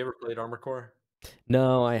you ever played Armored Core?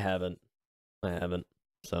 No, I haven't.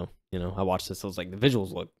 So, I watched this. I was like, the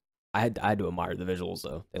visuals look. I had to admire the visuals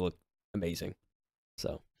though. They look amazing.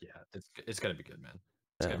 So yeah, it's gonna be good, man.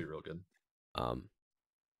 It's gonna be real good. Um,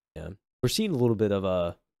 yeah, we're seeing a little bit of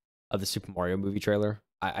the Super Mario movie trailer.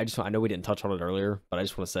 I know we didn't touch on it earlier, but I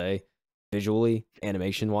just want to say, visually,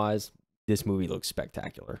 animation wise, this movie looks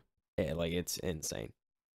spectacular. Like it's insane.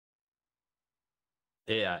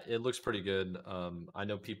 Yeah, it looks pretty good. I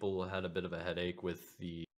know people had a bit of a headache with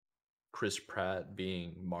the Chris Pratt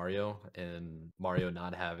being Mario and Mario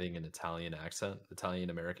not having an Italian accent, Italian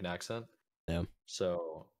American accent. Yeah,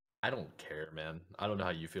 So I don't care, man. I don't know how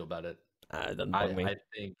you feel about it. it doesn't bug me. I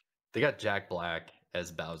think they got Jack Black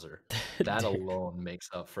as Bowser. That Dude, alone makes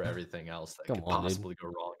up for everything else that come could on, dude. possibly go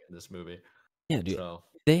wrong in this movie. Yeah, dude. So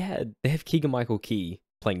They have Keegan Michael Key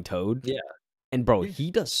playing Toad, yeah, and bro, yeah.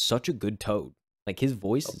 he does such a good Toad. Like his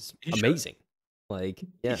voice Oh, is he should. amazing. Like He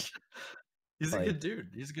yeah, should. He's a like good dude.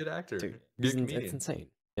 He's a good dude, actor. Good it's comedian. insane.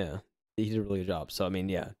 Yeah, he did a really good job. So I mean,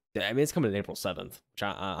 yeah, I mean it's coming in April 7th, which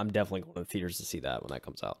I'm definitely going to the theaters to see that when that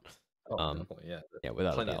comes out. Oh, Um, definitely. Yeah. yeah,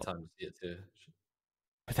 without a Plenty of doubt. time to see it too.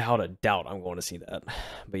 Without a doubt, I'm going to see that.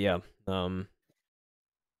 But yeah,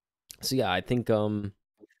 so yeah, I think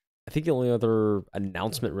the only other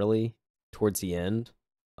announcement really towards the end,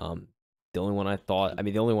 um, the only one I thought, I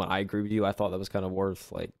mean, the only one I agree with you, I thought that was kind of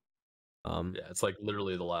worth like, um, Yeah, it's like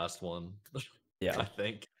literally the last one. yeah, I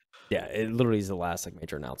think. yeah, it literally is the last like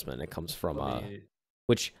major announcement. It comes from Let me.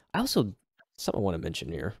 which I also something I want to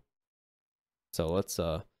mention here. So let's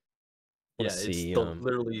want Yeah, to it's see,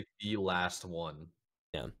 literally the last one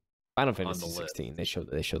yeah, Final on the Fantasy list. 16. They show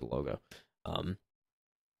the logo, um,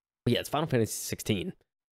 but yeah, it's Final Fantasy 16.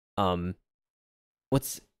 Um,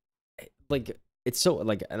 what's like it's so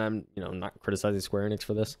like, and I'm not criticizing Square Enix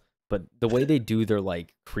for this, but the way they do their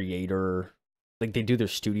like creator, like they do their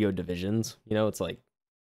studio divisions, it's like,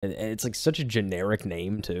 and it's like such a generic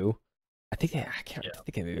name too. I can't Yeah. I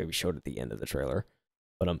think they maybe showed it at the end of the trailer,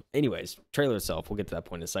 but anyways, trailer itself, we'll get to that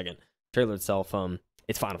point in a second. Trailer itself,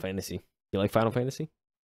 it's Final Fantasy. You like Final Fantasy?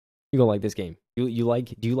 You gonna like this game. Do you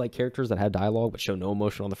like characters that have dialogue but show no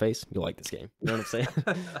emotion on the face? You like this game. You know what I'm saying?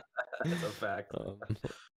 That's a fact. um,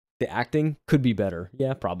 the acting could be better.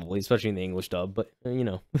 Yeah, probably, especially in the English dub, but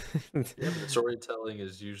Yeah, but the storytelling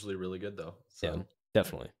is usually really good though. yeah, So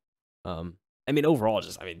definitely. I mean, overall,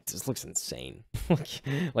 this looks insane.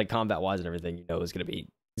 Like combat wise and everything, is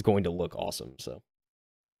going to look awesome. So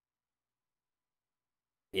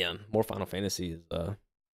yeah, more Final Fantasy is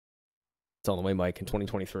it's on the way, Mike, in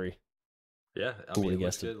 2023. yeah, I Who mean would it have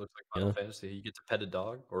looks guessed it? good. It looks like Final Yeah. Fantasy. You get to pet a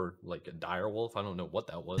dog or like a dire wolf. I don't know what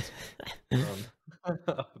that was.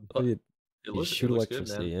 But you, you it shoot looks good,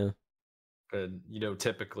 electricity, man. yeah. And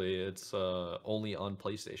typically it's only on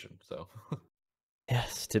PlayStation. So I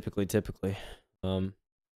Yes, typically. Um,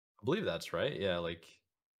 believe that's right. Yeah, like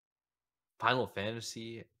Final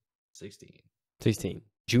Fantasy 16. 16,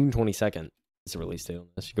 June 22nd is the release date on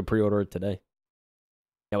this. You can pre-order it today.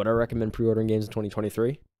 Now, would I recommend pre-ordering games in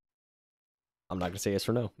 2023? I'm not gonna say yes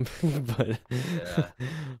or no, but Yeah, I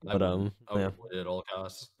but wouldn't. I would yeah, avoid it at all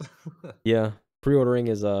costs. yeah. Pre-ordering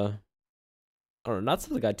is I don't know, not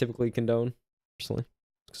something I typically condone personally.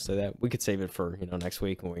 Just say that we could save it for next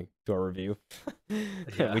week when we do our review.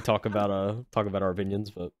 Yeah. We talk about our opinions,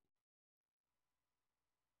 but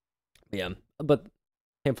yeah, but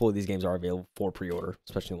handful of these games are available for pre-order,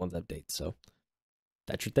 especially the ones that have dates. So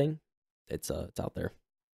that's your thing. It's out there.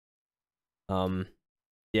 Um,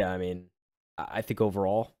 yeah, I mean, I think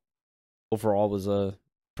overall was a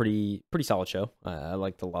pretty solid show. I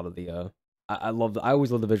liked a lot of the I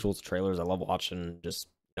always love the visuals of trailers. I love watching just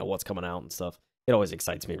what's coming out and stuff. It always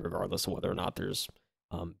excites me regardless of whether or not there's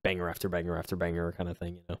banger after banger after banger kind of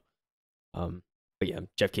thing. But yeah,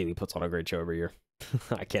 Jeff Keighley puts on a great show every year.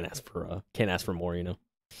 I can't ask for more.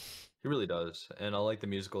 He really does. And I like the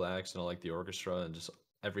musical acts and I like the orchestra and just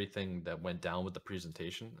everything that went down with the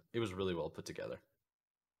presentation. It was really well put together.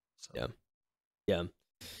 So Yeah. Yeah.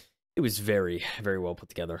 It was very, very well put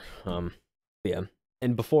together. Yeah.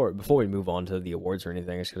 And before we move on to the awards or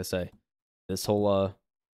anything, I just gotta say, this whole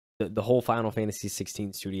the whole Final Fantasy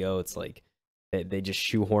 16 studio, it's like they just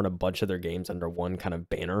shoehorn a bunch of their games under one kind of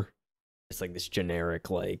banner. It's like this generic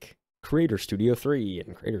like Creator Studio 3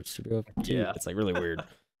 and Creator Studio 2. yeah. It's like really weird.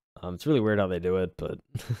 It's really weird how they do it, but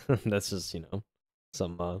that's just,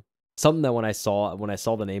 some something that when I saw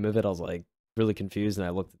the name of it, I was like really confused and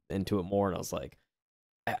I looked into it more and I was like,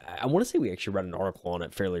 I want to say we actually read an article on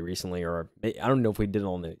it fairly recently, or I don't know if we did it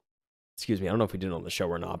on the, excuse me, I don't know if we did it on the show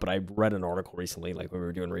or not, but I read an article recently, like when we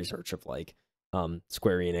were doing research of like,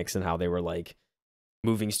 Square Enix and how they were like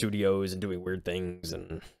moving studios and doing weird things,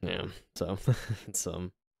 and yeah, so it's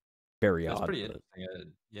very That's odd. pretty But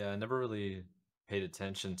interesting. I never really paid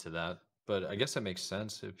attention to that, but I guess that makes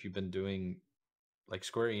sense if you've been doing like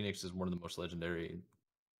Square Enix is one of the most legendary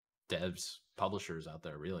devs, publishers out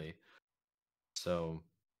there, really. So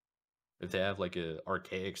if they have like a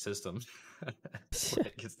archaic system,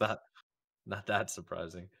 like it's not that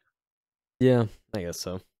surprising. Yeah, I guess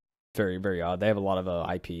so. Very, very odd. They have a lot of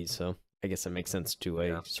IPs, so I guess it makes sense to a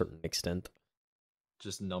Yeah, certain extent.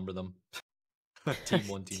 just number them. Team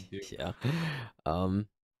 1, team 2. Yeah. Um,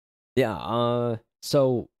 yeah,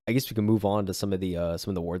 so I guess we can move on to some of the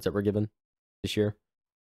awards that were given this year.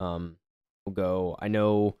 We'll go. I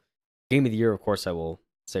know game of the year, of course, I will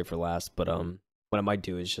save for last, but what I might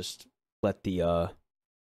do is just let the I'll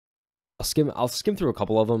skim through a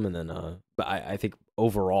couple of them, and then but I think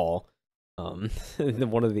overall, one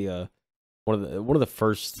of the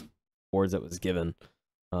first awards that was given,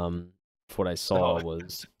 what I saw Oh.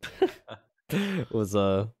 was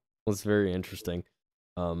was very interesting.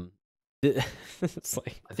 It's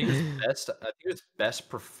like I think it was best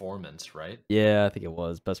performance, right? yeah, I think it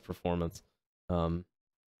was best performance.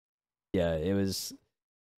 Yeah, it was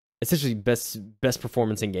essentially best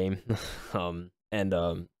performance in game.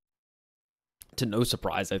 And to no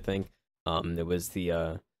surprise, I think it was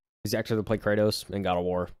the actor that played Kratos in God of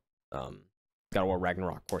War. God of War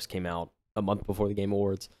Ragnarok, of course, came out a month before the Game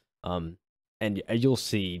Awards. And you'll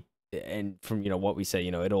see, and from what we say,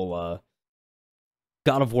 it'll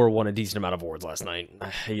God of War won a decent amount of awards last night.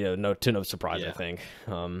 No surprise, Yeah. I think.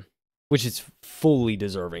 Which is fully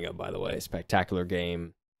deserving of, by the way. Spectacular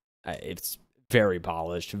game. It's very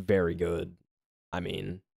polished, very good. I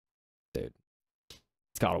mean, dude,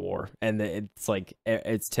 it's God of War, and it's like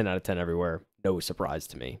it's 10 out of 10 everywhere. No surprise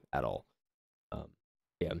to me at all.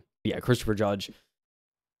 Yeah. Christopher Judge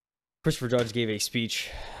gave a speech.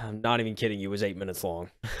 I'm not even kidding you. It was 8 minutes long.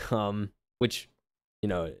 Which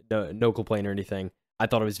no complaint or anything. I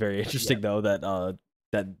thought it was very interesting though that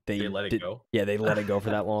they let it go. Yeah, they let it go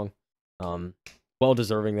for that long. Well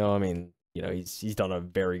deserving though. I mean, he's done a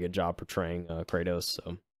very good job portraying Kratos.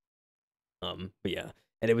 So, but yeah,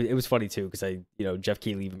 and it was funny too because Jeff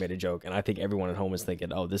Keighley even made a joke, and I think everyone at home is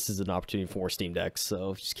thinking, oh, this is an opportunity for Steam Decks.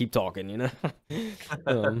 So just keep talking,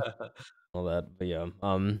 all that.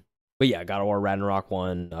 But yeah, God of War Ragnarok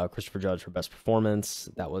won Christopher Judge for best performance.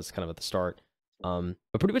 That was kind of at the start. But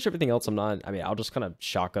pretty much everything else, I'll just kind of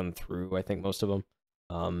shotgun through, I think, most of them.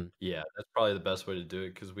 Yeah, that's probably the best way to do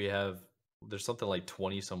it because there's something like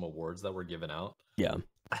 20 some awards that were given out. Yeah.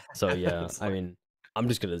 So yeah, It's like- I'm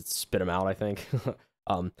just gonna spit them out, I think.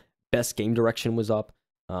 Best game direction was up.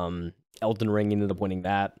 Elden Ring ended up winning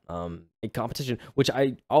that. In competition, which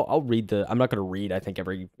I'll read I'm not gonna read, I think,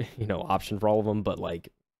 every option for all of them, but like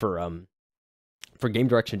for game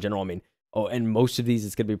direction in general, and most of these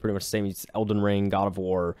it's gonna be pretty much the same. It's Elden Ring, God of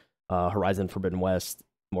War, Horizon Forbidden West,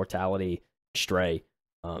 Immortality, Stray.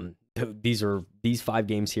 These 5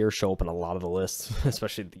 games here show up in a lot of the lists,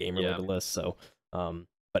 especially the game related lists. So,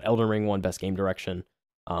 but Elden Ring won best game direction.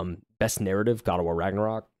 Best narrative, God of War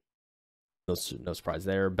Ragnarok. No surprise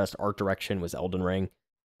there. Best art direction was Elden Ring,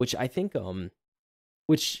 which I think so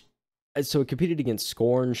it competed against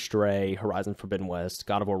Scorn, Stray, Horizon Forbidden West,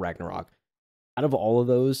 God of War Ragnarok. Out of all of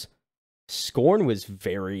those, Scorn was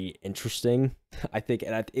very interesting, I think,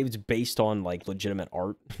 and it was based on like legitimate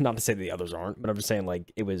art. Not to say that the others aren't, but I'm just saying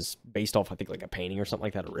like it was based off, I think, like a painting or something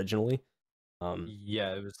like that originally.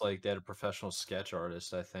 Yeah, it was like they had a professional sketch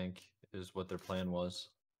artist, I think, is what their plan was.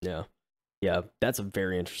 Yeah, that's a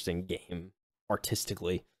very interesting game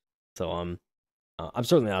artistically. So I'm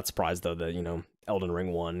certainly not surprised though that Elden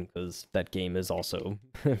Ring won, because that game is also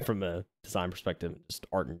from a design perspective, just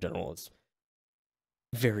art in general, is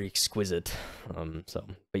very exquisite. But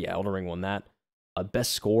yeah, Elden Ring won that.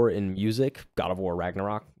 Best score in music, God of War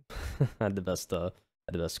Ragnarok had the best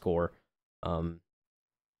score.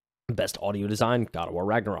 Best audio design, God of War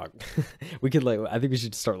Ragnarok. We could I think we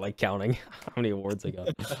should start counting how many awards they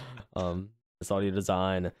got. Best audio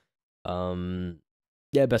design.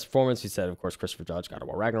 Yeah, best performance, we said, of course, Christopher Judge, God of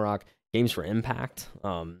War Ragnarok. Games for Impact,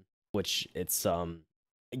 which it's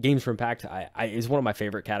Games for Impact is one of my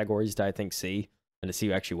favorite categories to, I think, see, and to see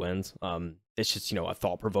who actually wins. It's just a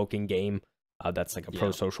thought-provoking game that's like a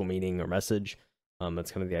pro-social meaning or message.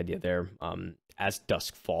 That's kind of the idea there. As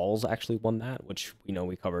Dusk Falls actually won that, which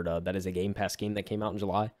we covered. That is a Game Pass game that came out in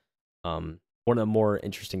July. One of the more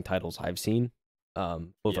interesting titles I've seen,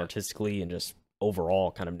 both artistically and just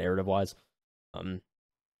overall kind of narrative-wise.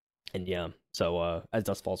 And yeah, so As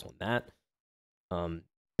Dusk Falls won that.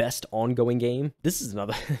 Best ongoing game. This is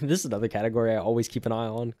another category I always keep an eye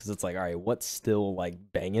on, because it's like, all right, what's still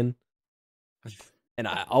banging? And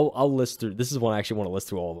I'll list through. This is one I actually want to list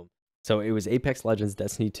through all of them. So it was Apex Legends,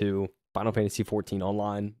 Destiny 2, Final Fantasy XIV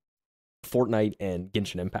Online, Fortnite, and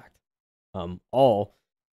Genshin Impact. All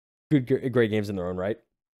great games in their own right.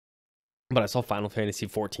 but I saw Final Fantasy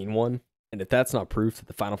 14 one, and if that's not proof that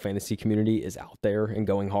the Final Fantasy community is out there and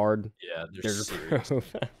going hard, Yeah, they're there's serious.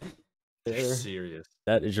 proof. They're serious.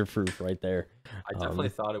 That is your proof right there. I definitely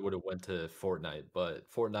thought it would have went to Fortnite, but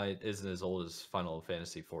Fortnite isn't as old as Final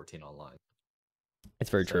Fantasy 14 Online.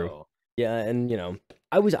 It's very true. Yeah, and you know,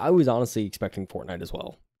 I was honestly expecting Fortnite as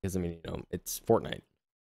well because I mean, you know, it's Fortnite.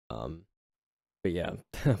 But yeah,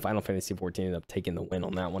 Final Fantasy 14 ended up taking the win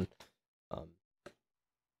on that one.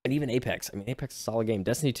 And even Apex. I mean, Apex is a solid game.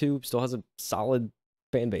 Destiny 2 still has a solid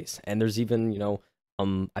fan base, and there's even, you know,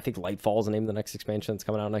 I think Lightfall is the name of the next expansion that's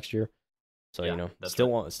coming out next year. So Yeah, you know, that's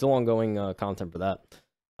still right. still ongoing content for that.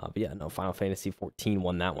 But yeah, no, Final Fantasy 14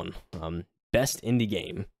 won that one. Best indie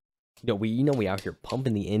game. You know we out here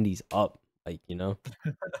pumping the indies up, like you know.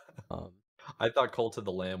 I thought Cult of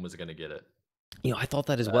the Lamb was gonna get it. You know, I thought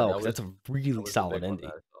that as well That because was that's a really the solid big one that indie.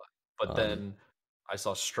 I thought. But then I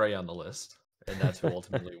saw Stray on the list, and that's who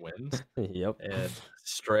ultimately wins. Yep. And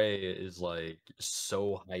Stray is like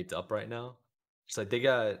so hyped up right now. It's like they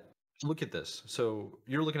got look at this. So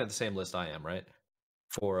you're looking at the same list I am, right?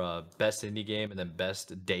 For best indie game and then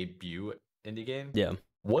best debut indie game. Yeah.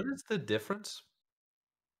 What is the difference?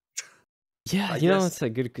 Yeah, I you know, guess it's a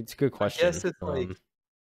good I question. guess it's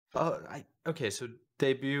like okay, so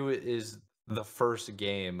debut is the first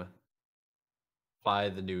game by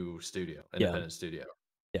the new studio, Yeah, independent studio.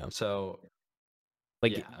 yeah. So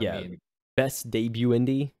Like, yeah, I yeah, mean, best debut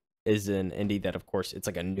indie is an indie that, of course, it's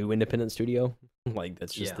like a new independent studio. Like,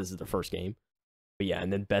 that's just yeah, this is the first game. But yeah,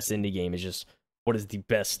 and then best indie game is just what is the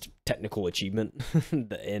best technical achievement,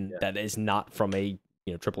 and yeah, that is not from a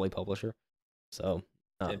AAA publisher. So,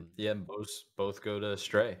 yeah. Both go to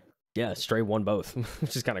Stray. yeah, Stray won both,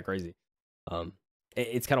 which is kind of crazy. Um,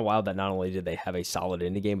 it's kind of wild that not only did they have a solid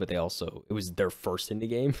indie game, but it was their first indie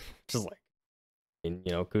game. Just like, and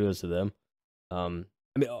you know, kudos to them. I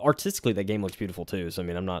mean, artistically, that game looks beautiful too. So I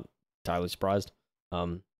mean, I'm not entirely surprised.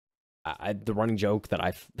 The running joke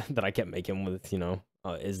that that I kept making with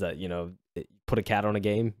is that put a cat on a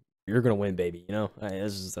game, you're gonna win, baby.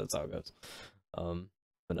 That's how it goes.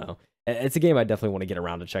 But no, it's a game I definitely want to get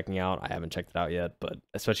around to checking out. I haven't checked it out yet, but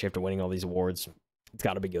especially after winning all these awards, it's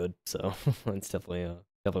got to be good. So it's definitely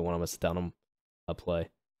one I'm gonna sit down and play.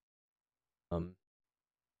 But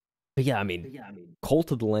yeah, I mean,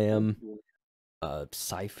 Cult of the Lamb.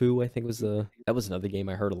 Saifu, I think that was another game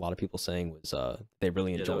I heard a lot of people saying was they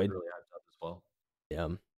really Yeah, that was enjoyed. really hyped up as well. Yeah,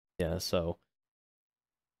 yeah. So,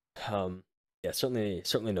 yeah,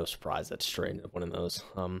 certainly no surprise that Stray ended up winning those.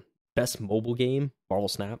 Best mobile game, Marvel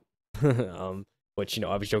Snap. Which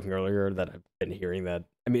I was joking earlier that I've been hearing that.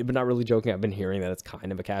 I mean, but not really joking. I've been hearing that it's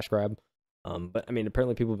kind of a cash grab. But I mean,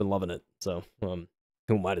 apparently people have been loving it. So, who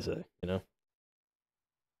am I to say?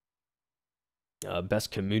 Best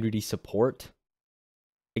community support.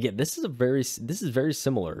 Again, this is very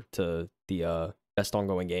similar to the best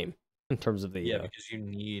ongoing game in terms of the because you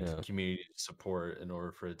need community support in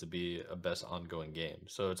order for it to be a best ongoing game.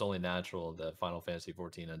 So it's only natural that Final Fantasy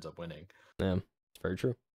 14 ends up winning. Yeah, it's very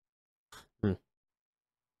true.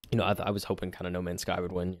 I was hoping kind of No Man's Sky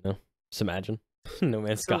would win. Just imagine No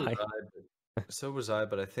Man's Sky. So was I,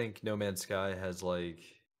 but I think No Man's Sky has they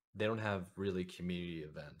don't have really community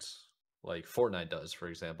events like Fortnite does, for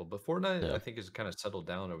example. But Fortnite, I think, has kind of settled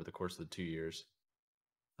down over the course of the 2 years.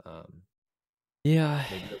 Yeah.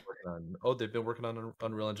 Maybe they're working on. Oh, they've been working on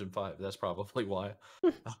Unreal Engine 5. That's probably why.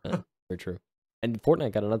 Very true. And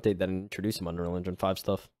Fortnite got an update that introduced some Unreal Engine 5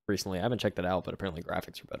 stuff recently. I haven't checked it out, but apparently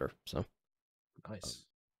graphics are better. So nice.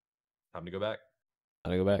 Time to go back.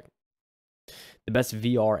 Time to go back. The best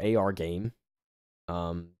VR AR game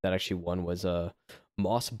that actually won was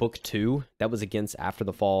Moss Book 2. That was against After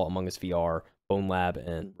the Fall, Among Us VR, Bone Lab,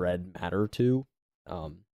 and Red Matter 2.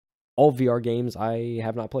 All VR games I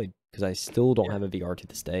have not played because I still don't have a VR to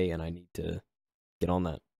this day, and I need to get on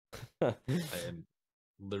that. I am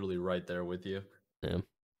literally right there with you. Yeah.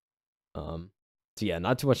 So yeah,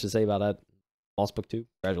 not too much to say about that. Moss Book 2,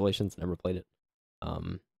 congratulations. Never played it.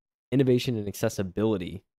 Innovation and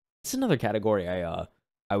accessibility. It's another category I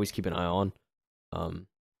always keep an eye on.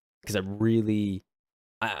 Because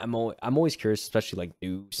I'm always curious, especially like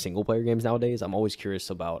new single player games nowadays. I'm always curious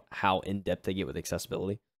about how in depth they get with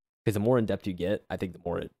accessibility. Because the more in depth you get, I think the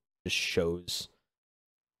more it just shows.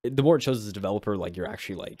 The more it shows as a developer, like you're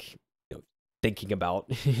actually thinking about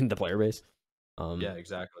the player base. Yeah,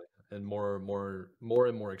 exactly, and more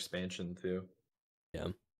expansion too. Yeah,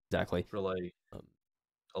 exactly. For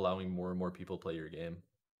allowing more and more people to play your game.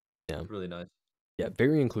 Yeah, really nice. Yeah,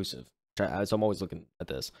 very inclusive. So I'm always looking at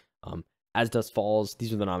this. As Dusk Falls,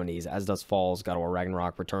 these are the nominees. As Dusk Falls, God of War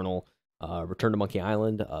Ragnarok, Returnal, Return to Monkey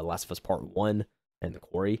Island, Last of Us Part 1, and The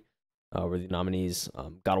Quarry. were the nominees.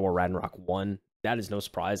 God of War Ragnarok won. That is no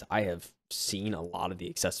surprise. I have seen a lot of the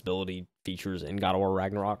accessibility features in God of War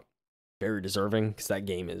Ragnarok. Very deserving because that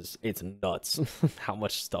game it's nuts how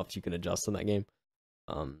much stuff you can adjust in that game.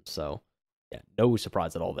 So yeah, no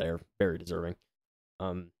surprise at all there. Very deserving.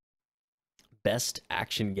 Best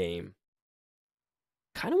action game.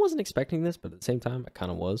 Kind of wasn't expecting this, but at the same time, I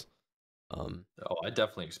kind of was. Oh, I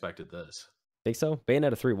definitely expected this. Think so?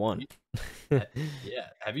 Bayonetta 3 won. Yeah.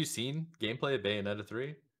 Have you seen gameplay of Bayonetta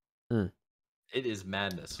 3? Mm. It is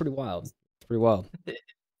madness. It's pretty wild. It's pretty wild.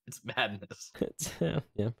 It's madness. Yeah,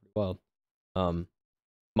 pretty wild.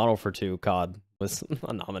 Model for 2 COD was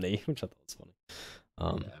a nominee, which I thought was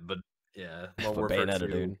funny. Yeah, but yeah, but Warfare Bayonetta, 2,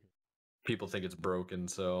 dude. people think it's broken,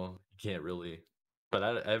 so you can't really. But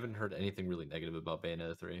I haven't heard anything really negative about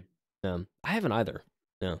Bayonetta 3. Yeah, I haven't either.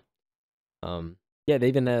 Yeah. Yeah, they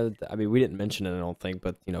even had. I mean, we didn't mention it, I don't think,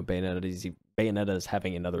 but you know, Bayonetta is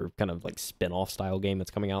having another kind of like spin-off style game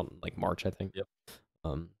that's coming out in like March, I think. Yep.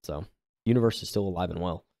 So universe is still alive and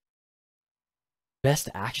well. Best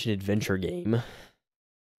action adventure game.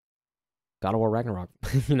 God of War Ragnarok.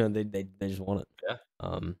 You know, they just won it.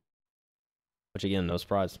 Yeah. Which again, no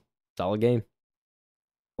surprise. Solid game.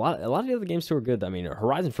 A lot of the other games too are good. I mean,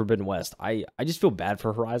 Horizon Forbidden West. I just feel bad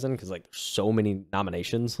for Horizon because like there's so many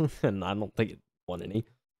nominations and I don't think it won any.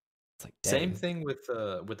 It's like dang. Same thing with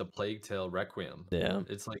the Plague Tale Requiem. Yeah.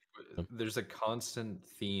 It's like there's a constant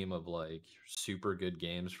theme of like super good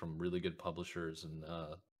games from really good publishers and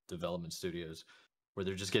development studios where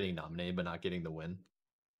they're just getting nominated but not getting the win.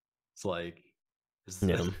 It's like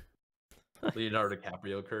Leonardo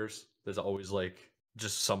DiCaprio curse. There's always like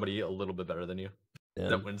just somebody a little bit better than you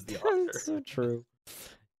that wins the Oscar. That's so true.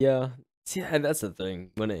 Yeah. See, and that's the thing.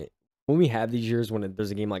 When we have these years when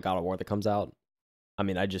there's a game like God of War that comes out, I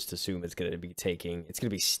mean, I just assume it's going to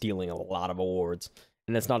be stealing a lot of awards.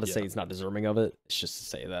 And that's not to say it's not deserving of it. It's just to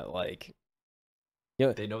say that, like, you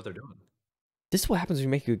know, they know what they're doing. This is what happens when you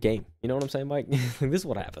make a good game. You know what I'm saying, Mike? This is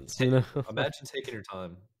what happens. You know? Imagine taking your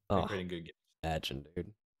time and creating good games. Imagine,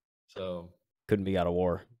 dude. So couldn't be God of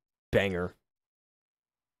War. Banger.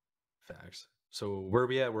 Facts. So where are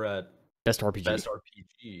we at? We're at Best RPG. Best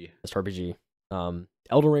RPG. Best RPG.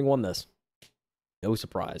 Elden Ring won this. No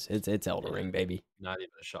surprise. It's Elden Ring, baby. Not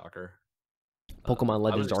even a shocker. Pokemon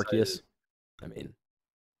Legends Arceus. I mean,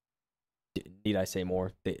 need I say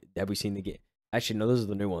more? Have we seen the game? Actually, no, those are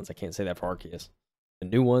the new ones. I can't say that for Arceus. The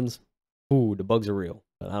new ones, ooh, the bugs are real.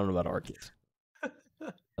 But I don't know about Arceus.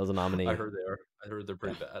 That was a nominee. I heard they are. I heard they're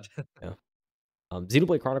pretty bad. Yeah.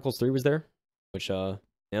 Xenoblade Chronicles 3 was there, which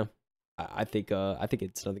yeah, I think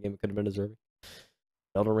it's another game that could have been deserving.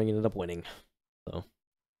 Elden Ring ended up winning. So,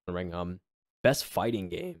 Elden Ring. Best fighting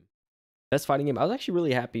game. Best fighting game. I was actually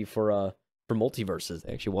really happy for Multiverses.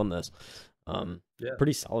 They actually won this. Yeah.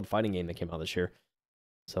 Pretty solid fighting game that came out this year.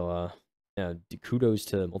 So yeah, kudos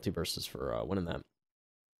to Multiverses for winning that.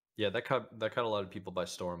 Yeah, that caught a lot of people by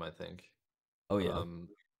storm, I think. Oh yeah.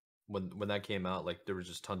 When that came out, like there was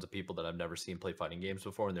just tons of people that I've never seen play fighting games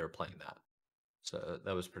before, and they were playing that. So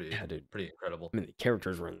that was pretty incredible. I mean, the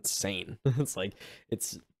characters were insane. It's like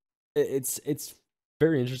it's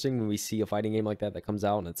very interesting when we see a fighting game like that comes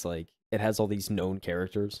out, and it's like it has all these known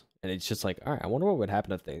characters, and it's just like, all right, I wonder what would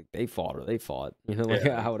happen if they fought or they fought. You know, like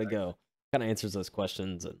how would it go? Kind of answers those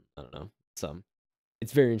questions, and I don't know.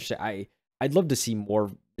 It's very interesting. I'd love to see more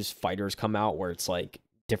just fighters come out where it's like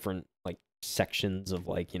different like sections of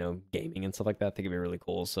like, you know, gaming and stuff like that. I think it'd be really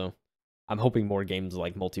cool. So I'm hoping more games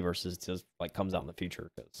like Multiverses just like comes out in the future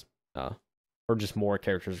because or just more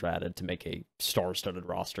characters are added to make a star-studded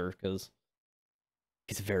roster because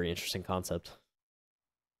it's a very interesting concept.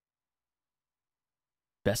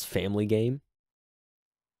 Best family game?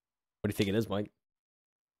 What do you think it is, Mike?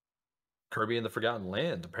 Kirby and the Forgotten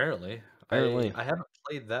Land, apparently. I haven't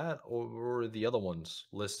played that or the other ones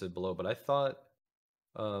listed below, but I thought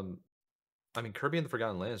I mean, Kirby and the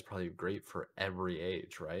Forgotten Land is probably great for every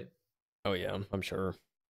age, right? Oh yeah, I'm sure.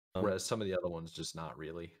 Whereas some of the other ones just not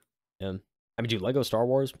really. Yeah. I mean, dude, Lego Star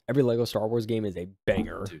Wars. Every Lego Star Wars game is a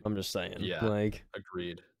banger. Dude, I'm just saying. Yeah. Like,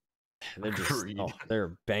 agreed.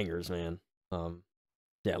 They're bangers, man.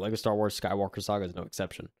 Yeah, Lego Star Wars Skywalker Saga is no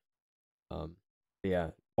exception. Yeah,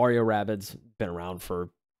 Mario Rabbids been around for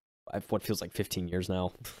what feels like 15 years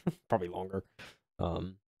now, probably longer.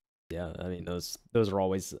 Yeah, I mean those are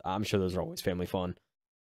always. I'm sure those are always family fun.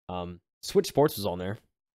 Switch Sports was on there.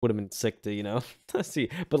 Would have been sick to, you know, see,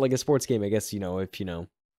 but like a sports game, I guess, you know, if you know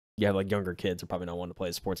you have like younger kids, are probably not wanting to play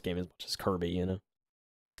a sports game as much as Kirby, you know.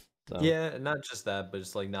 So. Yeah, not just that, but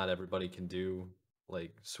it's like not everybody can do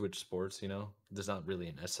like Switch Sports, you know. There's not really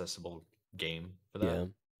an accessible game for that.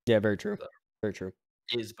 Yeah, very true. Very true.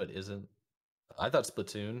 is but isn't. I thought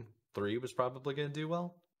Splatoon 3 was probably gonna do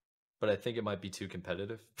well, but I think it might be too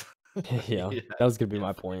competitive. Yeah, Yeah, that was gonna be yeah,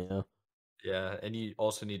 my point. Yeah, yeah, and you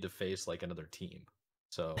also need to face, like, another team,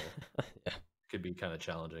 so yeah, it could be kinda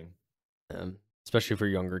challenging. especially for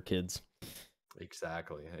younger kids.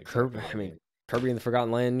 Exactly, Kirby, exactly what I I mean, mean. Kirby in the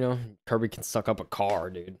Forgotten Land. Kirby can suck up a car,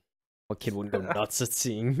 dude. What kid wouldn't go nuts at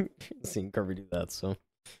seeing seeing Kirby do that? So,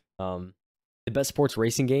 um, the best sports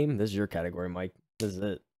racing game. This is your category, Mike. This is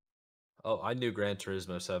it. Oh, I knew Gran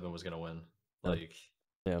Turismo 7 was gonna win. Yeah, Like,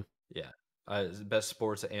 yeah. yeah. Best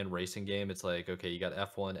sports and racing game, it's like, okay, you got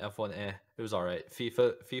F1, F1, it was alright.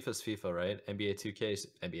 FIFA's FIFA, right? NBA 2K's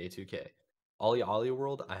NBA 2K. Ollie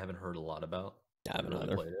World, I haven't heard a lot about. I Haven't haven't really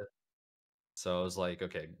either. played it. So I was like,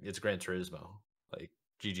 okay, it's Gran Turismo. Like,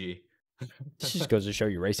 GG. This just goes to show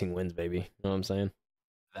you racing wins, baby. You know what I'm saying?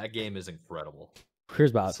 That game is incredible.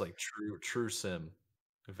 Here's about It's like true sim.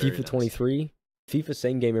 Very FIFA nice. 23. FIFA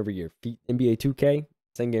same game every year. NBA 2K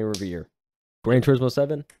same game every year. Gran Turismo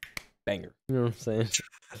 7 banger. You know what I'm saying?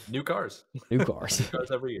 New cars. New cars. New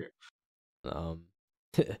cars every year. um,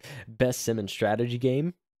 best sim and strategy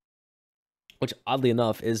game, which oddly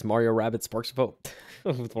enough is Mario Rabbids Sparks of Hope,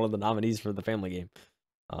 with one of the nominees for the family game.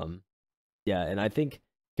 Yeah, and I think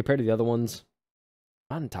compared to the other ones,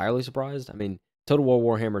 I'm not entirely surprised. I mean, Total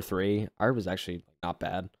War Warhammer 3, I was actually not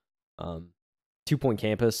bad. 2 Point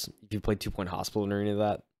Campus, if you played 2 Point Hospital or any of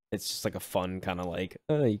that, it's just like a fun kind of like,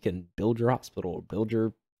 you can build your hospital or build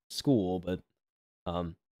your school, but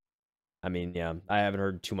I mean, yeah, I haven't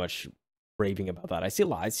heard too much raving about that. I see a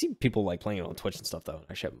lot. I see people like playing it on Twitch and stuff though, and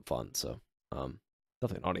actually having fun. So,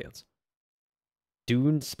 definitely an audience.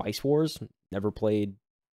 Dune Spice Wars, never played,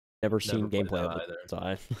 never seen Never played gameplay that of it, either. so I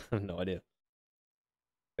have no idea.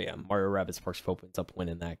 But yeah, Mario Rabbids Sparks of Hope ends up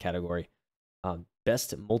winning that category.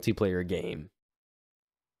 Best multiplayer game.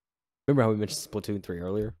 Remember how we mentioned Splatoon 3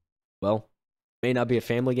 earlier? Well, may not be a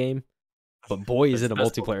family game, but boy, is That's it the a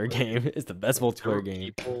best multiplayer multiplayer game. game. It's the best There were multiplayer game.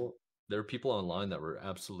 people there were people online that were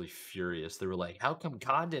absolutely furious. They were like, "How come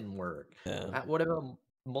COD didn't work? Yeah. What about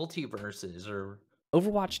multiverses or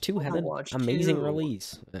Overwatch 2 had an Overwatch amazing 2?"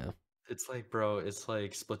 release. Yeah. It's like, bro, it's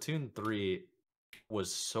like Splatoon 3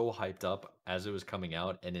 was so hyped up as it was coming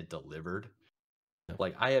out and it delivered. Yeah.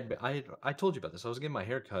 Like I told you about this. I was getting my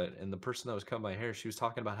hair cut and the person that was cutting my hair, she was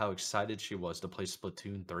talking about how excited she was to play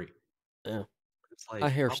Splatoon 3. Yeah. It's A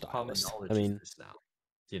like, how common hairstylist. I knowledge is mean, this now?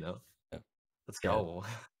 You know? yeah. Let's Yeah. go.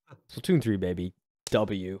 Splatoon 3, baby.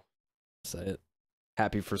 W. Say it.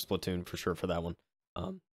 Happy for Splatoon for sure for that one.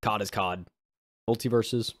 COD is COD.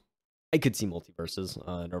 Multiverses. I could see multiverses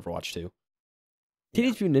in Overwatch 2. Yeah.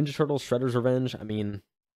 Teenage Mutant Ninja Turtles Shredder's Revenge. I mean,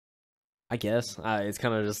 I guess. It's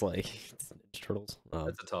kind of just like it's Ninja Turtles.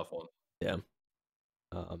 That's a tough one. Yeah.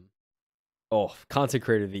 Oh, Content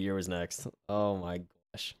Creator of the Year was next. Oh my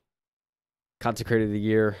gosh. Content Creator of the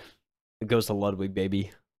Year. It goes to Ludwig,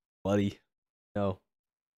 baby. Luddy. No.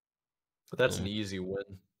 But that's an easy win.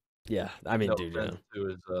 Yeah, I mean, No dude, offense to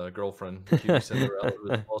his girlfriend, QB Cinderella, who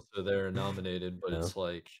was also there nominated, but Yeah. it's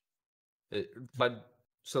like it but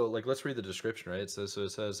so like let's read the description, right? So it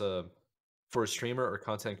says for a streamer or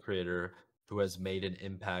content creator who has made an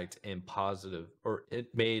impact and positive or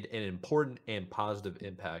it made an important and positive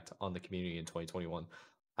impact on the community in 2021.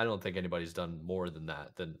 I don't think anybody's done more than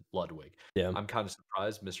that than Ludwig. Yeah. I'm kind of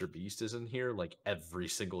surprised Mr. Beast isn't here like every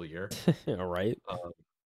single year. All right.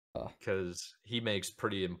 Because he makes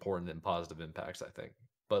pretty important and positive impacts, I think.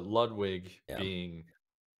 But Ludwig Yeah. being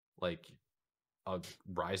like a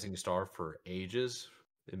rising star for ages,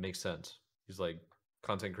 it makes sense. He's like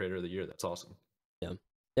content creator of the year. That's awesome. Yeah.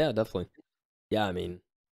 Yeah, definitely. Yeah, I mean,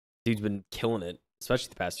 dude's been killing it, especially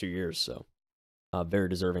the past 2 years. So, very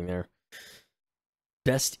deserving there.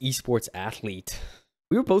 Best esports athlete.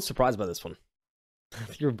 We were both surprised by this one. I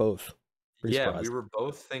think you were both pretty Yeah, we surprised. were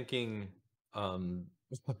both thinking. Um,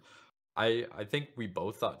 I think we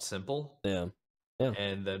both thought simple, Yeah. Yeah.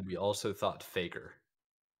 and then we also thought Faker.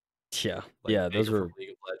 Yeah. Like Yeah. Those Faker from were, League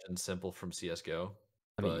of Legends, simple from CS:GO,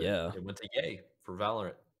 I mean, but yeah. it went to Yay for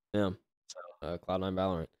Valorant. Yeah. So Cloud9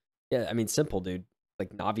 Valorant. Yeah, I mean, simple, dude. Like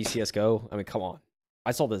Navi CS:GO. I mean, come on.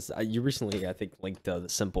 I saw this. You recently, I think, linked the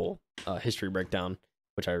simple history breakdown,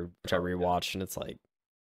 which I oh, rewatched, and it's like,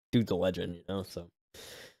 dude's a legend, you know. So,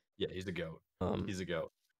 yeah, he's a goat. um, He's a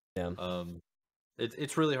goat. yeah,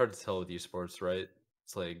 It's really hard to tell with esports, right?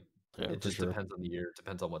 It's like yeah, it for just sure, depends on the year. It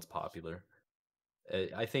depends on what's popular.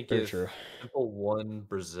 I think very if true. Simple won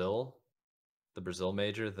Brazil, the Brazil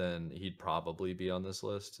major, then he'd probably be on this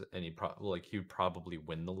list, and he'd probably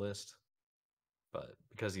win the list. But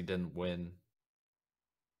because he didn't win,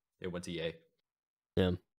 it went to Yay.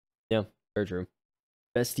 Yeah, yeah, very true.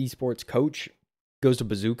 Best esports coach. goes to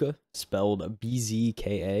Bazooka, spelled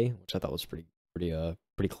BZKA, which I thought was pretty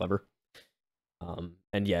clever.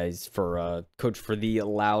 And yeah, he's for coach for the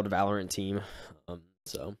Loud Valorant team.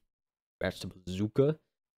 So back to Bazooka.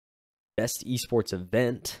 Best esports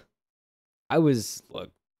event. I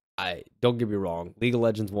don't get me wrong. League of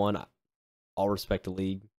Legends won. All respect to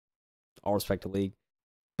League. All respect to League.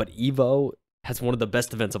 But Evo has one of the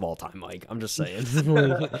best events of all time, Mike. I'm just saying.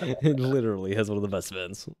 It literally has one of the best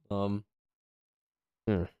events.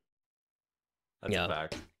 That's a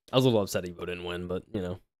fact. I was a little upset Evo didn't win, but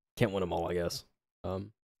can't win them all, I guess.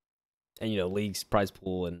 And League's prize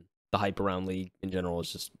pool and the hype around League in general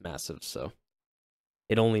is just massive, so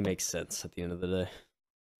it only makes sense at the end of the day.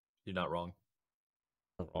 You're not wrong.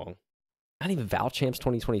 Not wrong. Not even Val Champs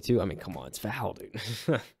 2022. I mean, come on, it's Val, dude.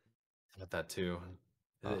 Got that too.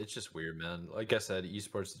 It's just weird, man. Like I said,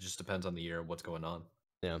 esports just depends on the year and what's going on.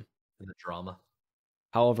 Yeah. And the drama.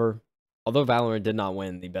 However, although Valorant did not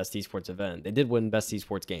win the best esports event, they did win best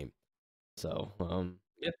esports game. So,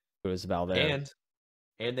 it was Val there.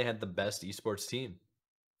 And they had the best esports team.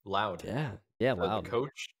 Loud. Yeah, Loud.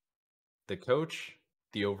 The coach,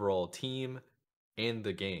 the overall team, and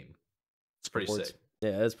the game. It's pretty sick.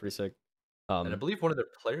 Yeah, it's pretty sick. And I believe one of their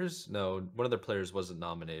players wasn't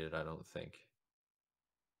nominated, I don't think.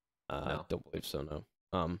 No. I don't believe so, no.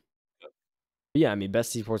 But yeah, I mean,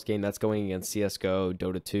 best esports game, that's going against CSGO,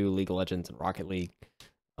 Dota 2, League of Legends, and Rocket League.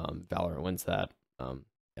 Valorant wins that. Yeah,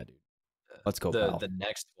 dude. Let's go, Val. The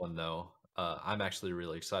next one, though, I'm actually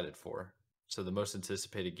really excited for. So the most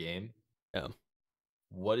anticipated game. Yeah.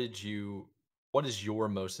 What is your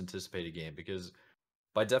most anticipated game? Because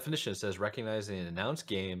by definition, it says recognizing an announced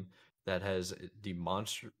game that has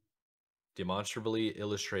demonstrably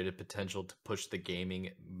illustrated potential to push the gaming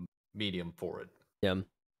medium forward. Yeah.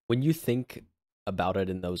 When you think about it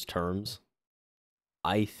in those terms,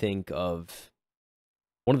 I think of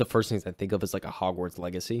one of the first things I think of is like a Hogwarts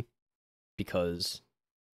Legacy, because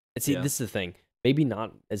this is the thing. Maybe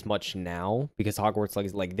not as much now, because Hogwarts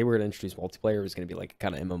Legacy, like, they were going to introduce multiplayer. It was going to be like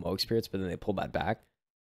kind of MMO experience, but then they pulled that back.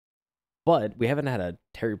 But we haven't had a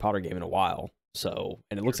Harry Potter game in a while, and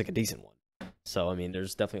it looks like a decent one. So, I mean,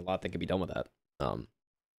 there's definitely a lot that could be done with that.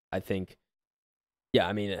 I think, yeah,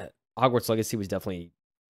 I mean, Hogwarts Legacy was definitely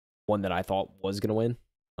one that I thought was going to win.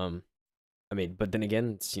 I mean, but then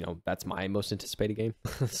again, it's, that's my most anticipated game.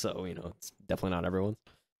 So, it's definitely not everyone's.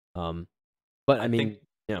 But I mean,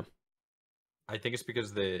 yeah. I think it's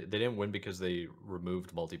because they didn't win because they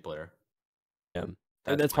removed multiplayer. Yeah,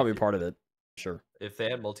 that's probably part of it. Sure. If they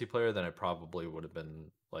had multiplayer, then I probably would have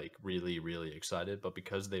been like really, really excited. But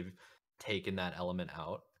because they've taken that element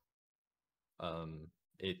out,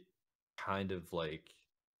 it kind of like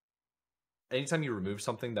anytime you remove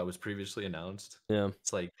something that was previously announced,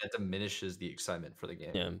 it's like that diminishes the excitement for the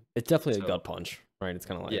game. Yeah, it's definitely a gut punch, right? It's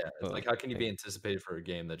kind of like, it's like, how can you be anticipated for a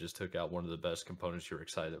game that just took out one of the best components you're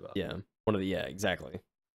excited about? Yeah, exactly.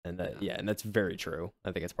 And and that's very true.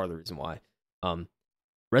 I think it's part of the reason why.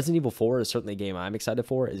 Resident Evil 4 is certainly a game I'm excited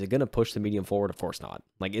for. Is it going to push the medium forward? Of course not.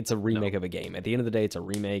 Like, it's a remake of a game. At the end of the day, it's a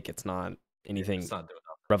remake. It's not anything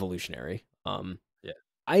revolutionary.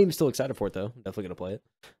 I am still excited for it, though. I'm definitely going to play it.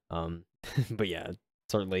 But yeah,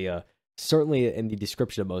 certainly in the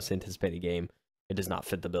description of most anticipated game, it does not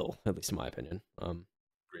fit the bill, at least in my opinion.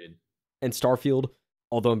 Agreed. And Starfield,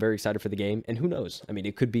 although I'm very excited for the game, and who knows? I mean,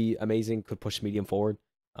 it could be amazing, could push medium forward.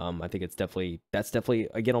 I think that's definitely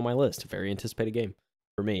again on my list. Very anticipated game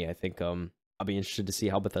for me. I think I'll be interested to see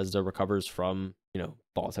how Bethesda recovers from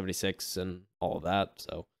Fallout 76 and all of that.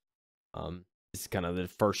 So this is kind of the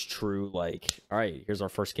first true, like, all right, here's our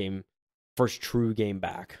first true game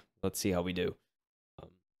back. Let's see how we do.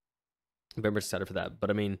 I'm very excited for that. But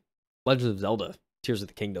I mean, Legend of Zelda, Tears of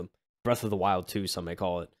the Kingdom, Breath of the Wild 2, some may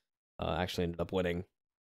call it, actually ended up winning.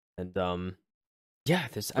 And yeah,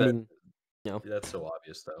 I mean, that's so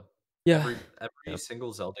obvious though. Yeah, every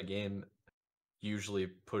single Zelda game usually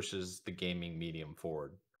pushes the gaming medium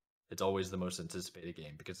forward. It's always the most anticipated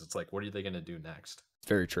game because it's like, what are they going to do next? It's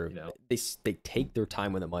very true. They take their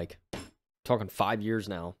time with it, Mike. Talking 5 years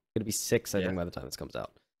now. It's gonna be 6, I think, by the time this comes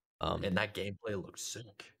out. And that gameplay looks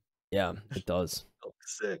sick. Yeah, it does. It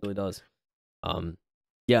looks sick. It really does.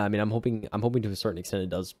 Yeah, I mean, I'm hoping to a certain extent it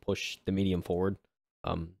does push the medium forward.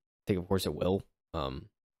 I think of course it will, at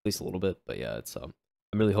least a little bit. But yeah, it's I'm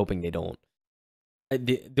really hoping they don't.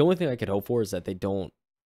 The only thing I could hope for is that they don't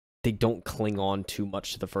cling on too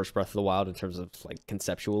much to the first Breath of the Wild in terms of like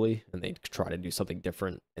conceptually, and they try to do something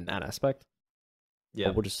different in that aspect. Yeah,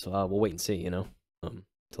 but we'll just we'll wait and see, until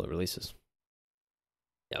it releases.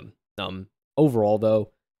 Yeah. Overall,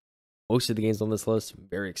 though, most of the games on this list, I'm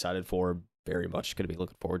very excited for. Very much going to be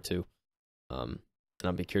looking forward to. and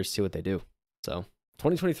I'll be curious to see what they do. So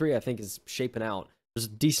 2023, I think, is shaping out. There's a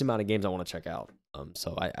decent amount of games I want to check out.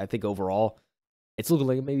 So I think overall, it's looking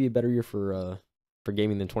like maybe a better year for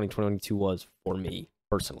gaming than 2022 was for me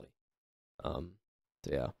personally. So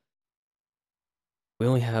yeah, we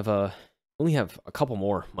only have a couple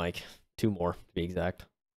more, Mike. 2 more to be exact.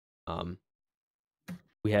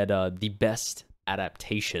 We had the best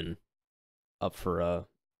adaptation up for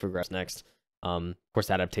grabs next. Of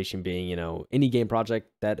course, adaptation being, you know, any game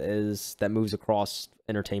project that moves across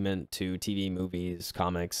entertainment to TV, movies,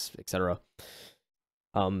 comics, etc.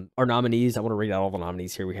 Our nominees, I want to read out all the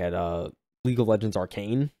nominees here. We had League of Legends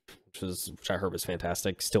Arcane, which I heard was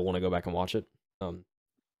fantastic. Still want to go back and watch it.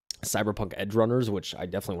 Cyberpunk Edge Runners, which I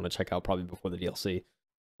definitely want to check out probably before the DLC.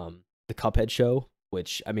 The Cuphead show,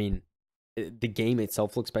 which, I mean, the game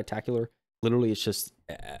itself looks spectacular. Literally, it's just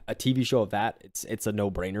a TV show of that. It's a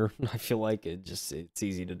no-brainer. I feel like it's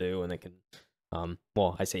easy to do, and it can,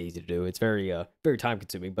 well, I say easy to do. It's very very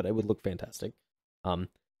time-consuming, but it would look fantastic.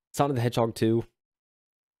 Sonic the Hedgehog 2.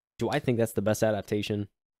 Do I think that's the best adaptation?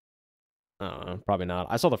 Probably not.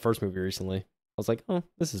 I saw the first movie recently. I was like, oh,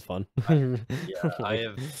 this is fun. Yeah, I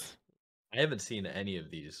haven't seen any of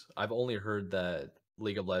these. I've only heard that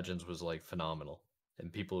League of Legends was like phenomenal,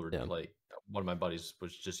 and people were like, one of my buddies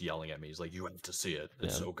was just yelling at me. He's like, "You have to see it.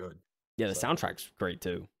 It's so good." Yeah, the soundtrack's great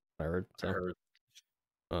too. I heard. So. I heard.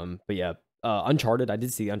 But yeah, Uncharted. I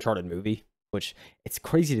did see the Uncharted movie, which it's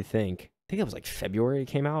crazy to think. I think it was like February it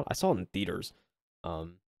came out. I saw it in theaters.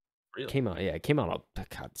 Really? Came out. Yeah, it came out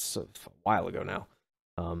a while ago now.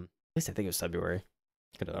 At least I think it was February.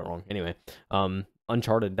 Could have that wrong. Anyway,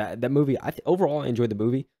 Uncharted. That movie. Overall I enjoyed the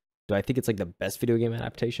movie. Do I think it's like the best video game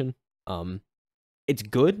adaptation? It's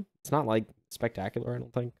good. It's not like spectacular, I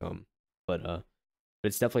don't think. But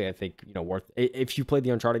it's definitely, I think, you know, worth. If you played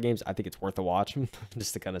the Uncharted games, I think it's worth a watch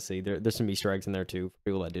just to kind of see. There's some Easter eggs in there too for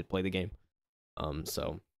people that did play the game.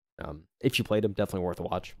 If you played them, definitely worth a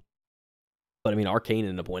watch. But I mean, Arcane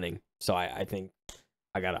ended up winning, so I think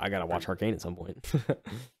I gotta watch Arcane at some point.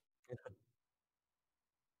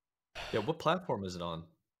 Yeah, what platform is it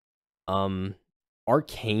on?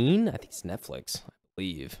 Arcane, I think it's Netflix, I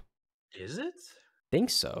believe. Is it? Think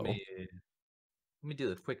so. Let me do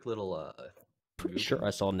the quick little Pretty sure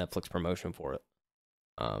I saw Netflix promotion for it.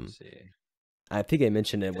 Let's see. I think I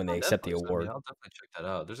mentioned it when they accept the award. I mean, I'll definitely check that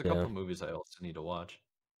out. There's a couple movies I also need to watch.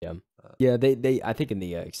 Yeah, yeah. They I think in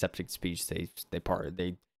the acceptance speech they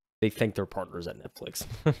thank their partners at Netflix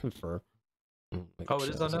for. It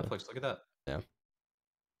is on Netflix. Look at that. Yeah.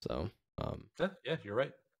 So. Yeah, you're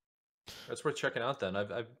right. That's worth checking out. Then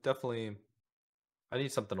I've definitely. I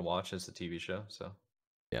need something to watch as a TV show. So.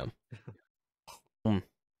 Yeah.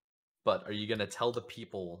 But are you gonna tell the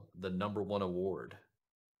people the #1 award?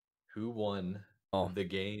 Who won the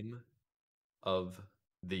game of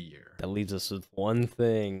the year? That leaves us with one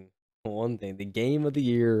thing. The game of the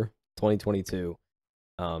year 2022.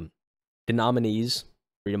 The nominees,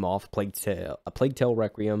 read them off: A Plague Tale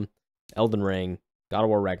Requiem, Elden Ring, God of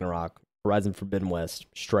War Ragnarok, Horizon Forbidden West,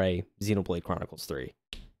 Stray, Xenoblade Chronicles 3.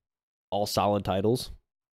 All solid titles.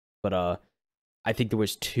 But I think there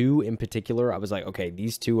was 2 in particular. I was like, okay,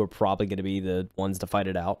 these 2 are probably going to be the ones to fight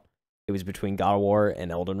it out. It was between God of War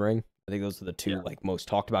and Elden Ring. I think those are the 2 like most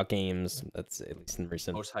talked about games. That's at least in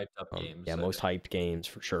recent. Most hyped up games. Yeah, most hyped games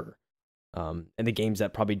for sure. And the games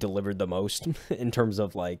that probably delivered the most in terms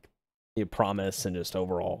of like promise and just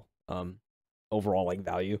overall like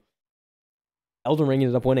value. Elden Ring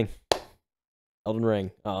ended up winning. Elden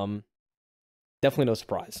Ring. Definitely no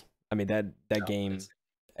surprise. I mean that game.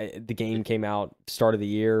 The game came out start of the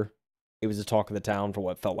year. It was the talk of the town for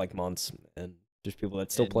what felt like months, and there's people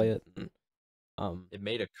that still play it. And, it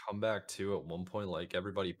made a comeback too at one point. Like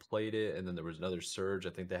everybody played it, and then there was another surge. I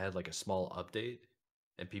think they had like a small update,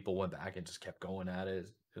 and people went back and just kept going at it.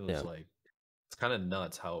 It was like it's kind of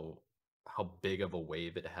nuts how big of a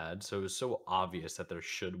wave it had. So it was so obvious that there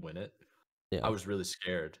should win it. I was really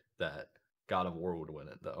scared that God of War would win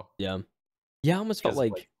it though. Yeah, I almost felt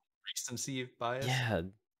like recency bias. Yeah,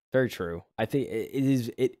 very true. I think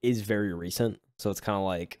it is very recent, so it's kind of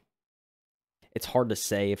like it's hard to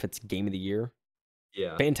say if it's game of the year.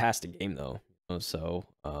 Yeah, fantastic game though. So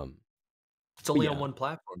it's only on one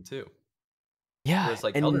platform too. Yeah, it's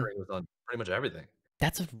like Elden Ring was on pretty much everything.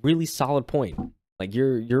 That's a really solid point. Like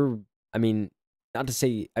you're. I mean, not to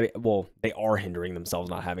say. I mean, well, they are hindering themselves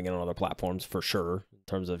not having it on other platforms for sure in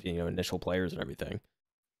terms of initial players and everything.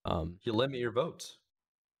 You limit your votes.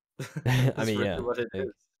 I mean, yeah. What it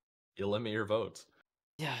is. You limit your votes.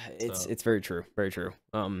 Yeah, it's very true. Very true.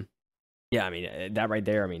 Yeah, I mean, that right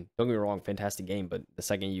there, I mean, don't get me wrong, fantastic game, but the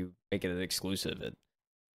second you make it an exclusive, it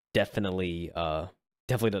definitely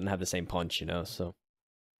definitely doesn't have the same punch, so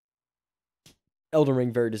Elden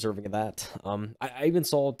Ring very deserving of that. I even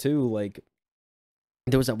saw too, like,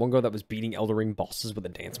 there was that one girl that was beating Elden Ring bosses with a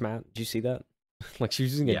dance mat. Did you see that? Like, she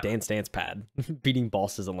was using a Yeah, dance pad, beating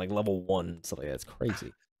bosses on like level 1. So like that's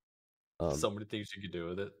crazy. so many things you could do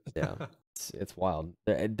with it. Yeah, it's wild.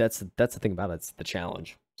 That's the thing about it. It's the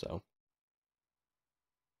challenge. So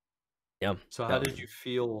yeah, So how that did you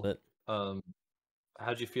feel? it. Um, how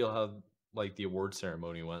did you feel how like the award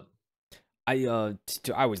ceremony went? I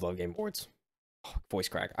always love Game Awards. Oh, voice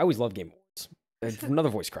crack. I always love Game Awards. Another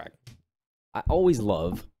voice crack. I always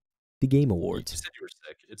love the Game You Awards. said you were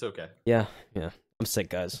sick. It's okay. Yeah, yeah. I'm sick,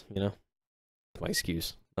 guys. My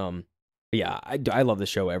excuse. But yeah, I love the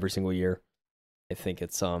show every single year. I think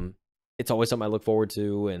it's always something I look forward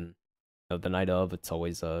to, and the night of, it's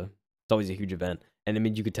always a huge event. And I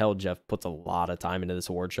mean, you could tell Jeff puts a lot of time into this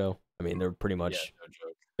award show. I mean, they're pretty Yeah, much no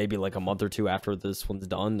joke. maybe like a month or two after this one's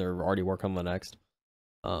done, they're already working on the next.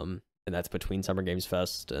 And that's between Summer Games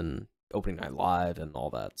Fest and Opening Night Live and all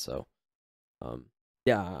that. So,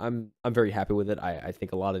 yeah, I'm very happy with it. I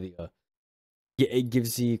think a lot of the it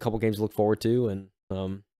gives you a couple games to look forward to, and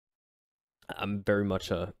I'm very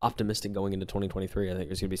much optimistic going into 2023. I think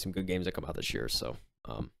there's gonna be some good games that come out this year. So,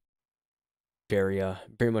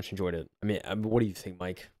 very much enjoyed it. I mean, what do you think,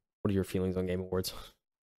 Mike? What are your feelings on Game Awards?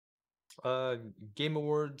 Game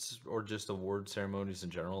awards or just award ceremonies in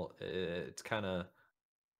general, it's kind of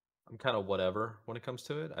I'm kind of whatever when it comes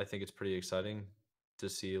to it. I think it's pretty exciting to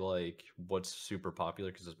see like what's super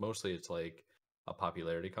popular because it's like a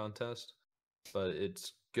popularity contest, but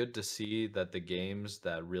it's good to see that the games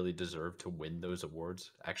that really deserve to win those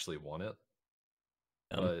awards actually won it.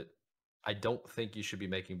 Um, But I don't think you should be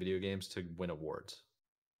making video games to win awards.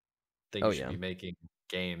 I think oh you should yeah, be making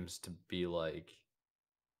games to be like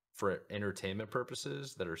for entertainment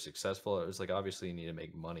purposes that are successful. It's like obviously you need to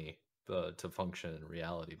make money to function in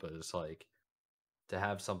reality, but it's like to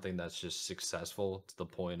have something that's just successful to the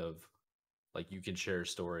point of like you can share a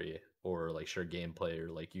story or like share gameplay or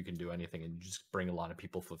like you can do anything and you just bring a lot of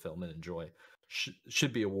people fulfillment and joy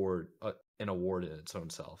should be an award in its own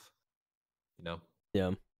self, you know.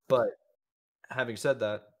 yeah. But having said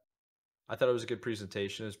that, I thought it was a good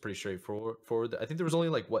presentation. It was pretty straightforward. I think there was only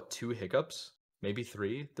like what 2 hiccups, maybe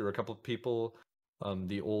 3. There were a couple of people,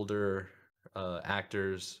 the older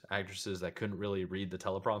actresses that couldn't really read the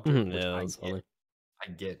teleprompter, which Yeah, that's funny.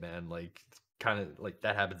 I get, man. Like, kind of like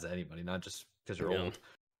that happens to anybody, not just because you're Yeah, old.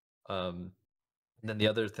 And then the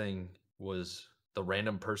other thing was the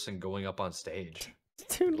random person going up on stage.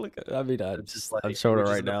 dude, look. I mean, It's just I'm like showing it we're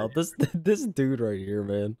just right in the now. This dude right here,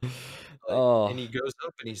 man. like, Oh and he goes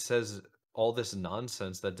up and he says all this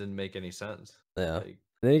nonsense that didn't make any sense. yeah. Like, And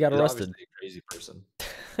then he got he's arrested. obviously a crazy person.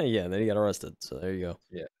 Yeah, and then he got arrested. So there you go.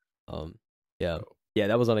 Yeah. Um, yeah, So, yeah,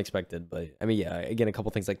 that was unexpected. But I mean, yeah, again, a couple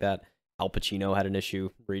things like that. Al Pacino had an issue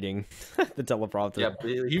reading the teleprompter. yeah, but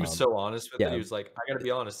he was so honest with it. Yeah, He was like, I gotta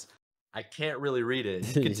be honest, I can't really read it.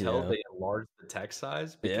 And you could tell yeah, they enlarged the text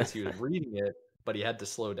size yeah, because he was reading it, but he had to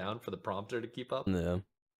slow down for the prompter to keep up. yeah,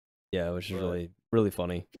 yeah, which is But really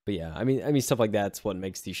funny. But yeah, I mean, stuff like that's what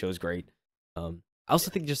makes these shows great. I also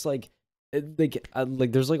yeah, think just like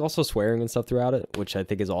like there's like also swearing and stuff throughout it, which I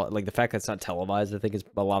think is all like the fact that it's not televised. I think is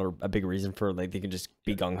a big reason for like they can just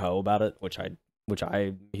be gung ho about it, which I'm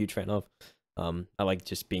a huge fan of. I like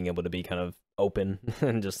just being able to be kind of open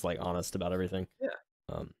and just like honest about everything. yeah,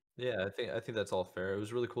 Um, yeah. I think that's all fair. It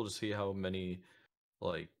was really cool to see how many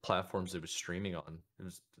like platforms it was streaming on. It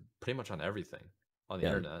was pretty much on everything on the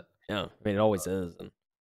yeah, internet. yeah. I mean, it always is, and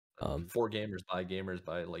um, For gamers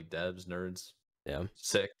by like devs, nerds. yeah,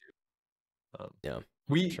 Sick. Um, yeah,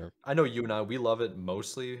 for we sure. I know you and I we love it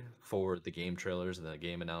mostly for the game trailers and the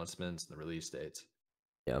game announcements and the release dates.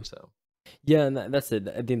 Yeah. So Yeah, and that's it.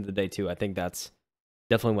 At the end of the day, too, I think that's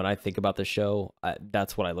definitely when I think about the show.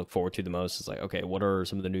 That's what I look forward to the most. Is like, okay, what are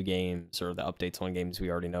some of the new games or the updates on games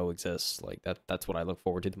we already know exist? Like that. That's what I look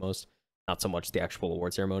forward to the most. Not so much the actual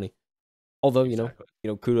award ceremony. Although exactly.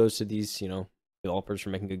 kudos to these developers for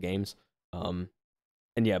making good games. And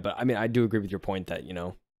yeah, but I mean, I do agree with your point that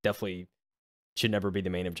definitely should never be the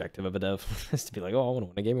main objective of a dev is to be like, oh, I want to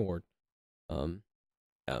win a game award.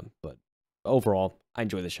 Yeah, but overall, I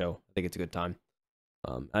enjoy the show. I think it's a good time.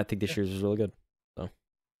 I think this Yeah. year's was really good. So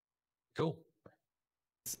Cool.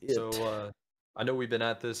 that's it. So I know we've been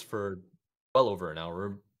at this for well over an hour.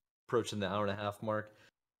 We're approaching the hour and a half mark.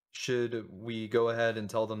 Should we go ahead and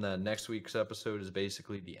tell them that next week's episode is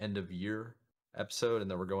basically the end of year episode, and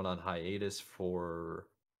then we're going on hiatus for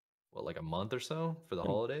what, like a month or so for the Yeah,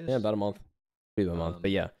 holidays? about a month. Be about a month. Um,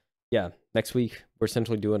 But yeah. Next week we're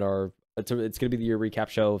essentially doing our. It's gonna be the year recap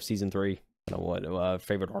show of season 3. what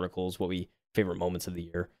favorite articles, favorite moments of the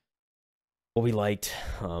year, what we liked,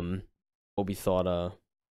 what we thought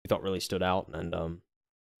really stood out, and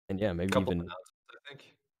yeah, maybe Couple even announcements, I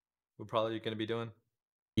think we're probably going to be doing.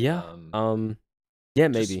 yeah, yeah,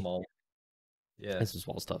 Just maybe small. Yeah. this is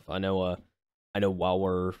small stuff. I know while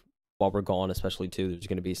we're gone, especially too, there's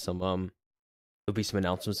gonna be some there'll be some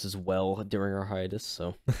announcements as well during our hiatus,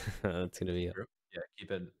 so it's gonna be Yeah,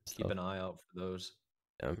 keep an eye out for those.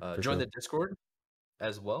 yeah, for Join sure. the Discord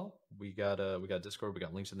as well. We got Discord. We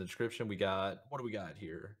got links in the description. We got, what do we got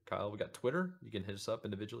here, Kyle? We got Twitter. You can hit us up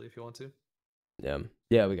individually if you want to.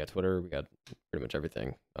 Yeah, we got Twitter. We got pretty much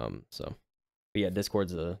everything. So, but yeah,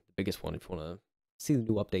 Discord's the biggest one if you want to see the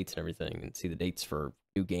new updates and everything, and see the dates for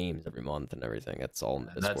new games every month and everything. That's all in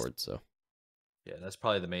the Discord. So yeah, that's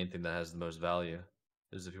probably the main thing that has the most value,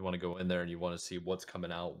 is if you want to go in there and you want to see what's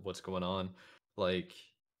coming out, what's going on. Like,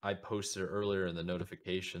 I posted earlier in the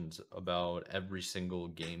notifications about every single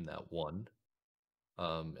game that won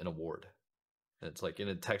an award. And it's like in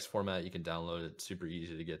a text format, you can download it, super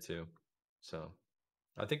easy to get to. So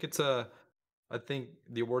I think I think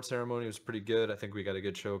the award ceremony was pretty good. I think we got a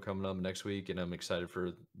good show coming up next week, and I'm excited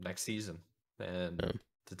for next season and yeah.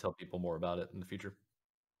 to tell people more about it in the future.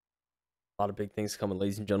 A lot of big things coming,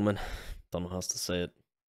 ladies and gentlemen. Don't know how else to say it.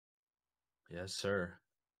 Yes, sir.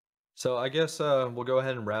 So I guess we'll go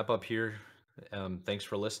ahead and wrap up here. Thanks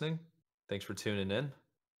for listening. Thanks for tuning in.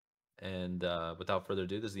 And without further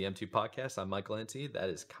ado, this is the M2 Podcast. I'm Michael Anthony. That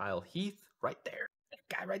is Kyle Heath right there.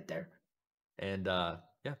 That guy right there. And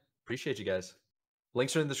yeah, appreciate you guys.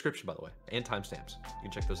 Links are in the description, by the way, and timestamps. You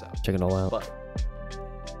can check those out. Check it all out. But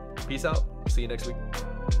peace out. See you next week.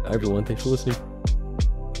 Bye, everyone. Thanks for listening.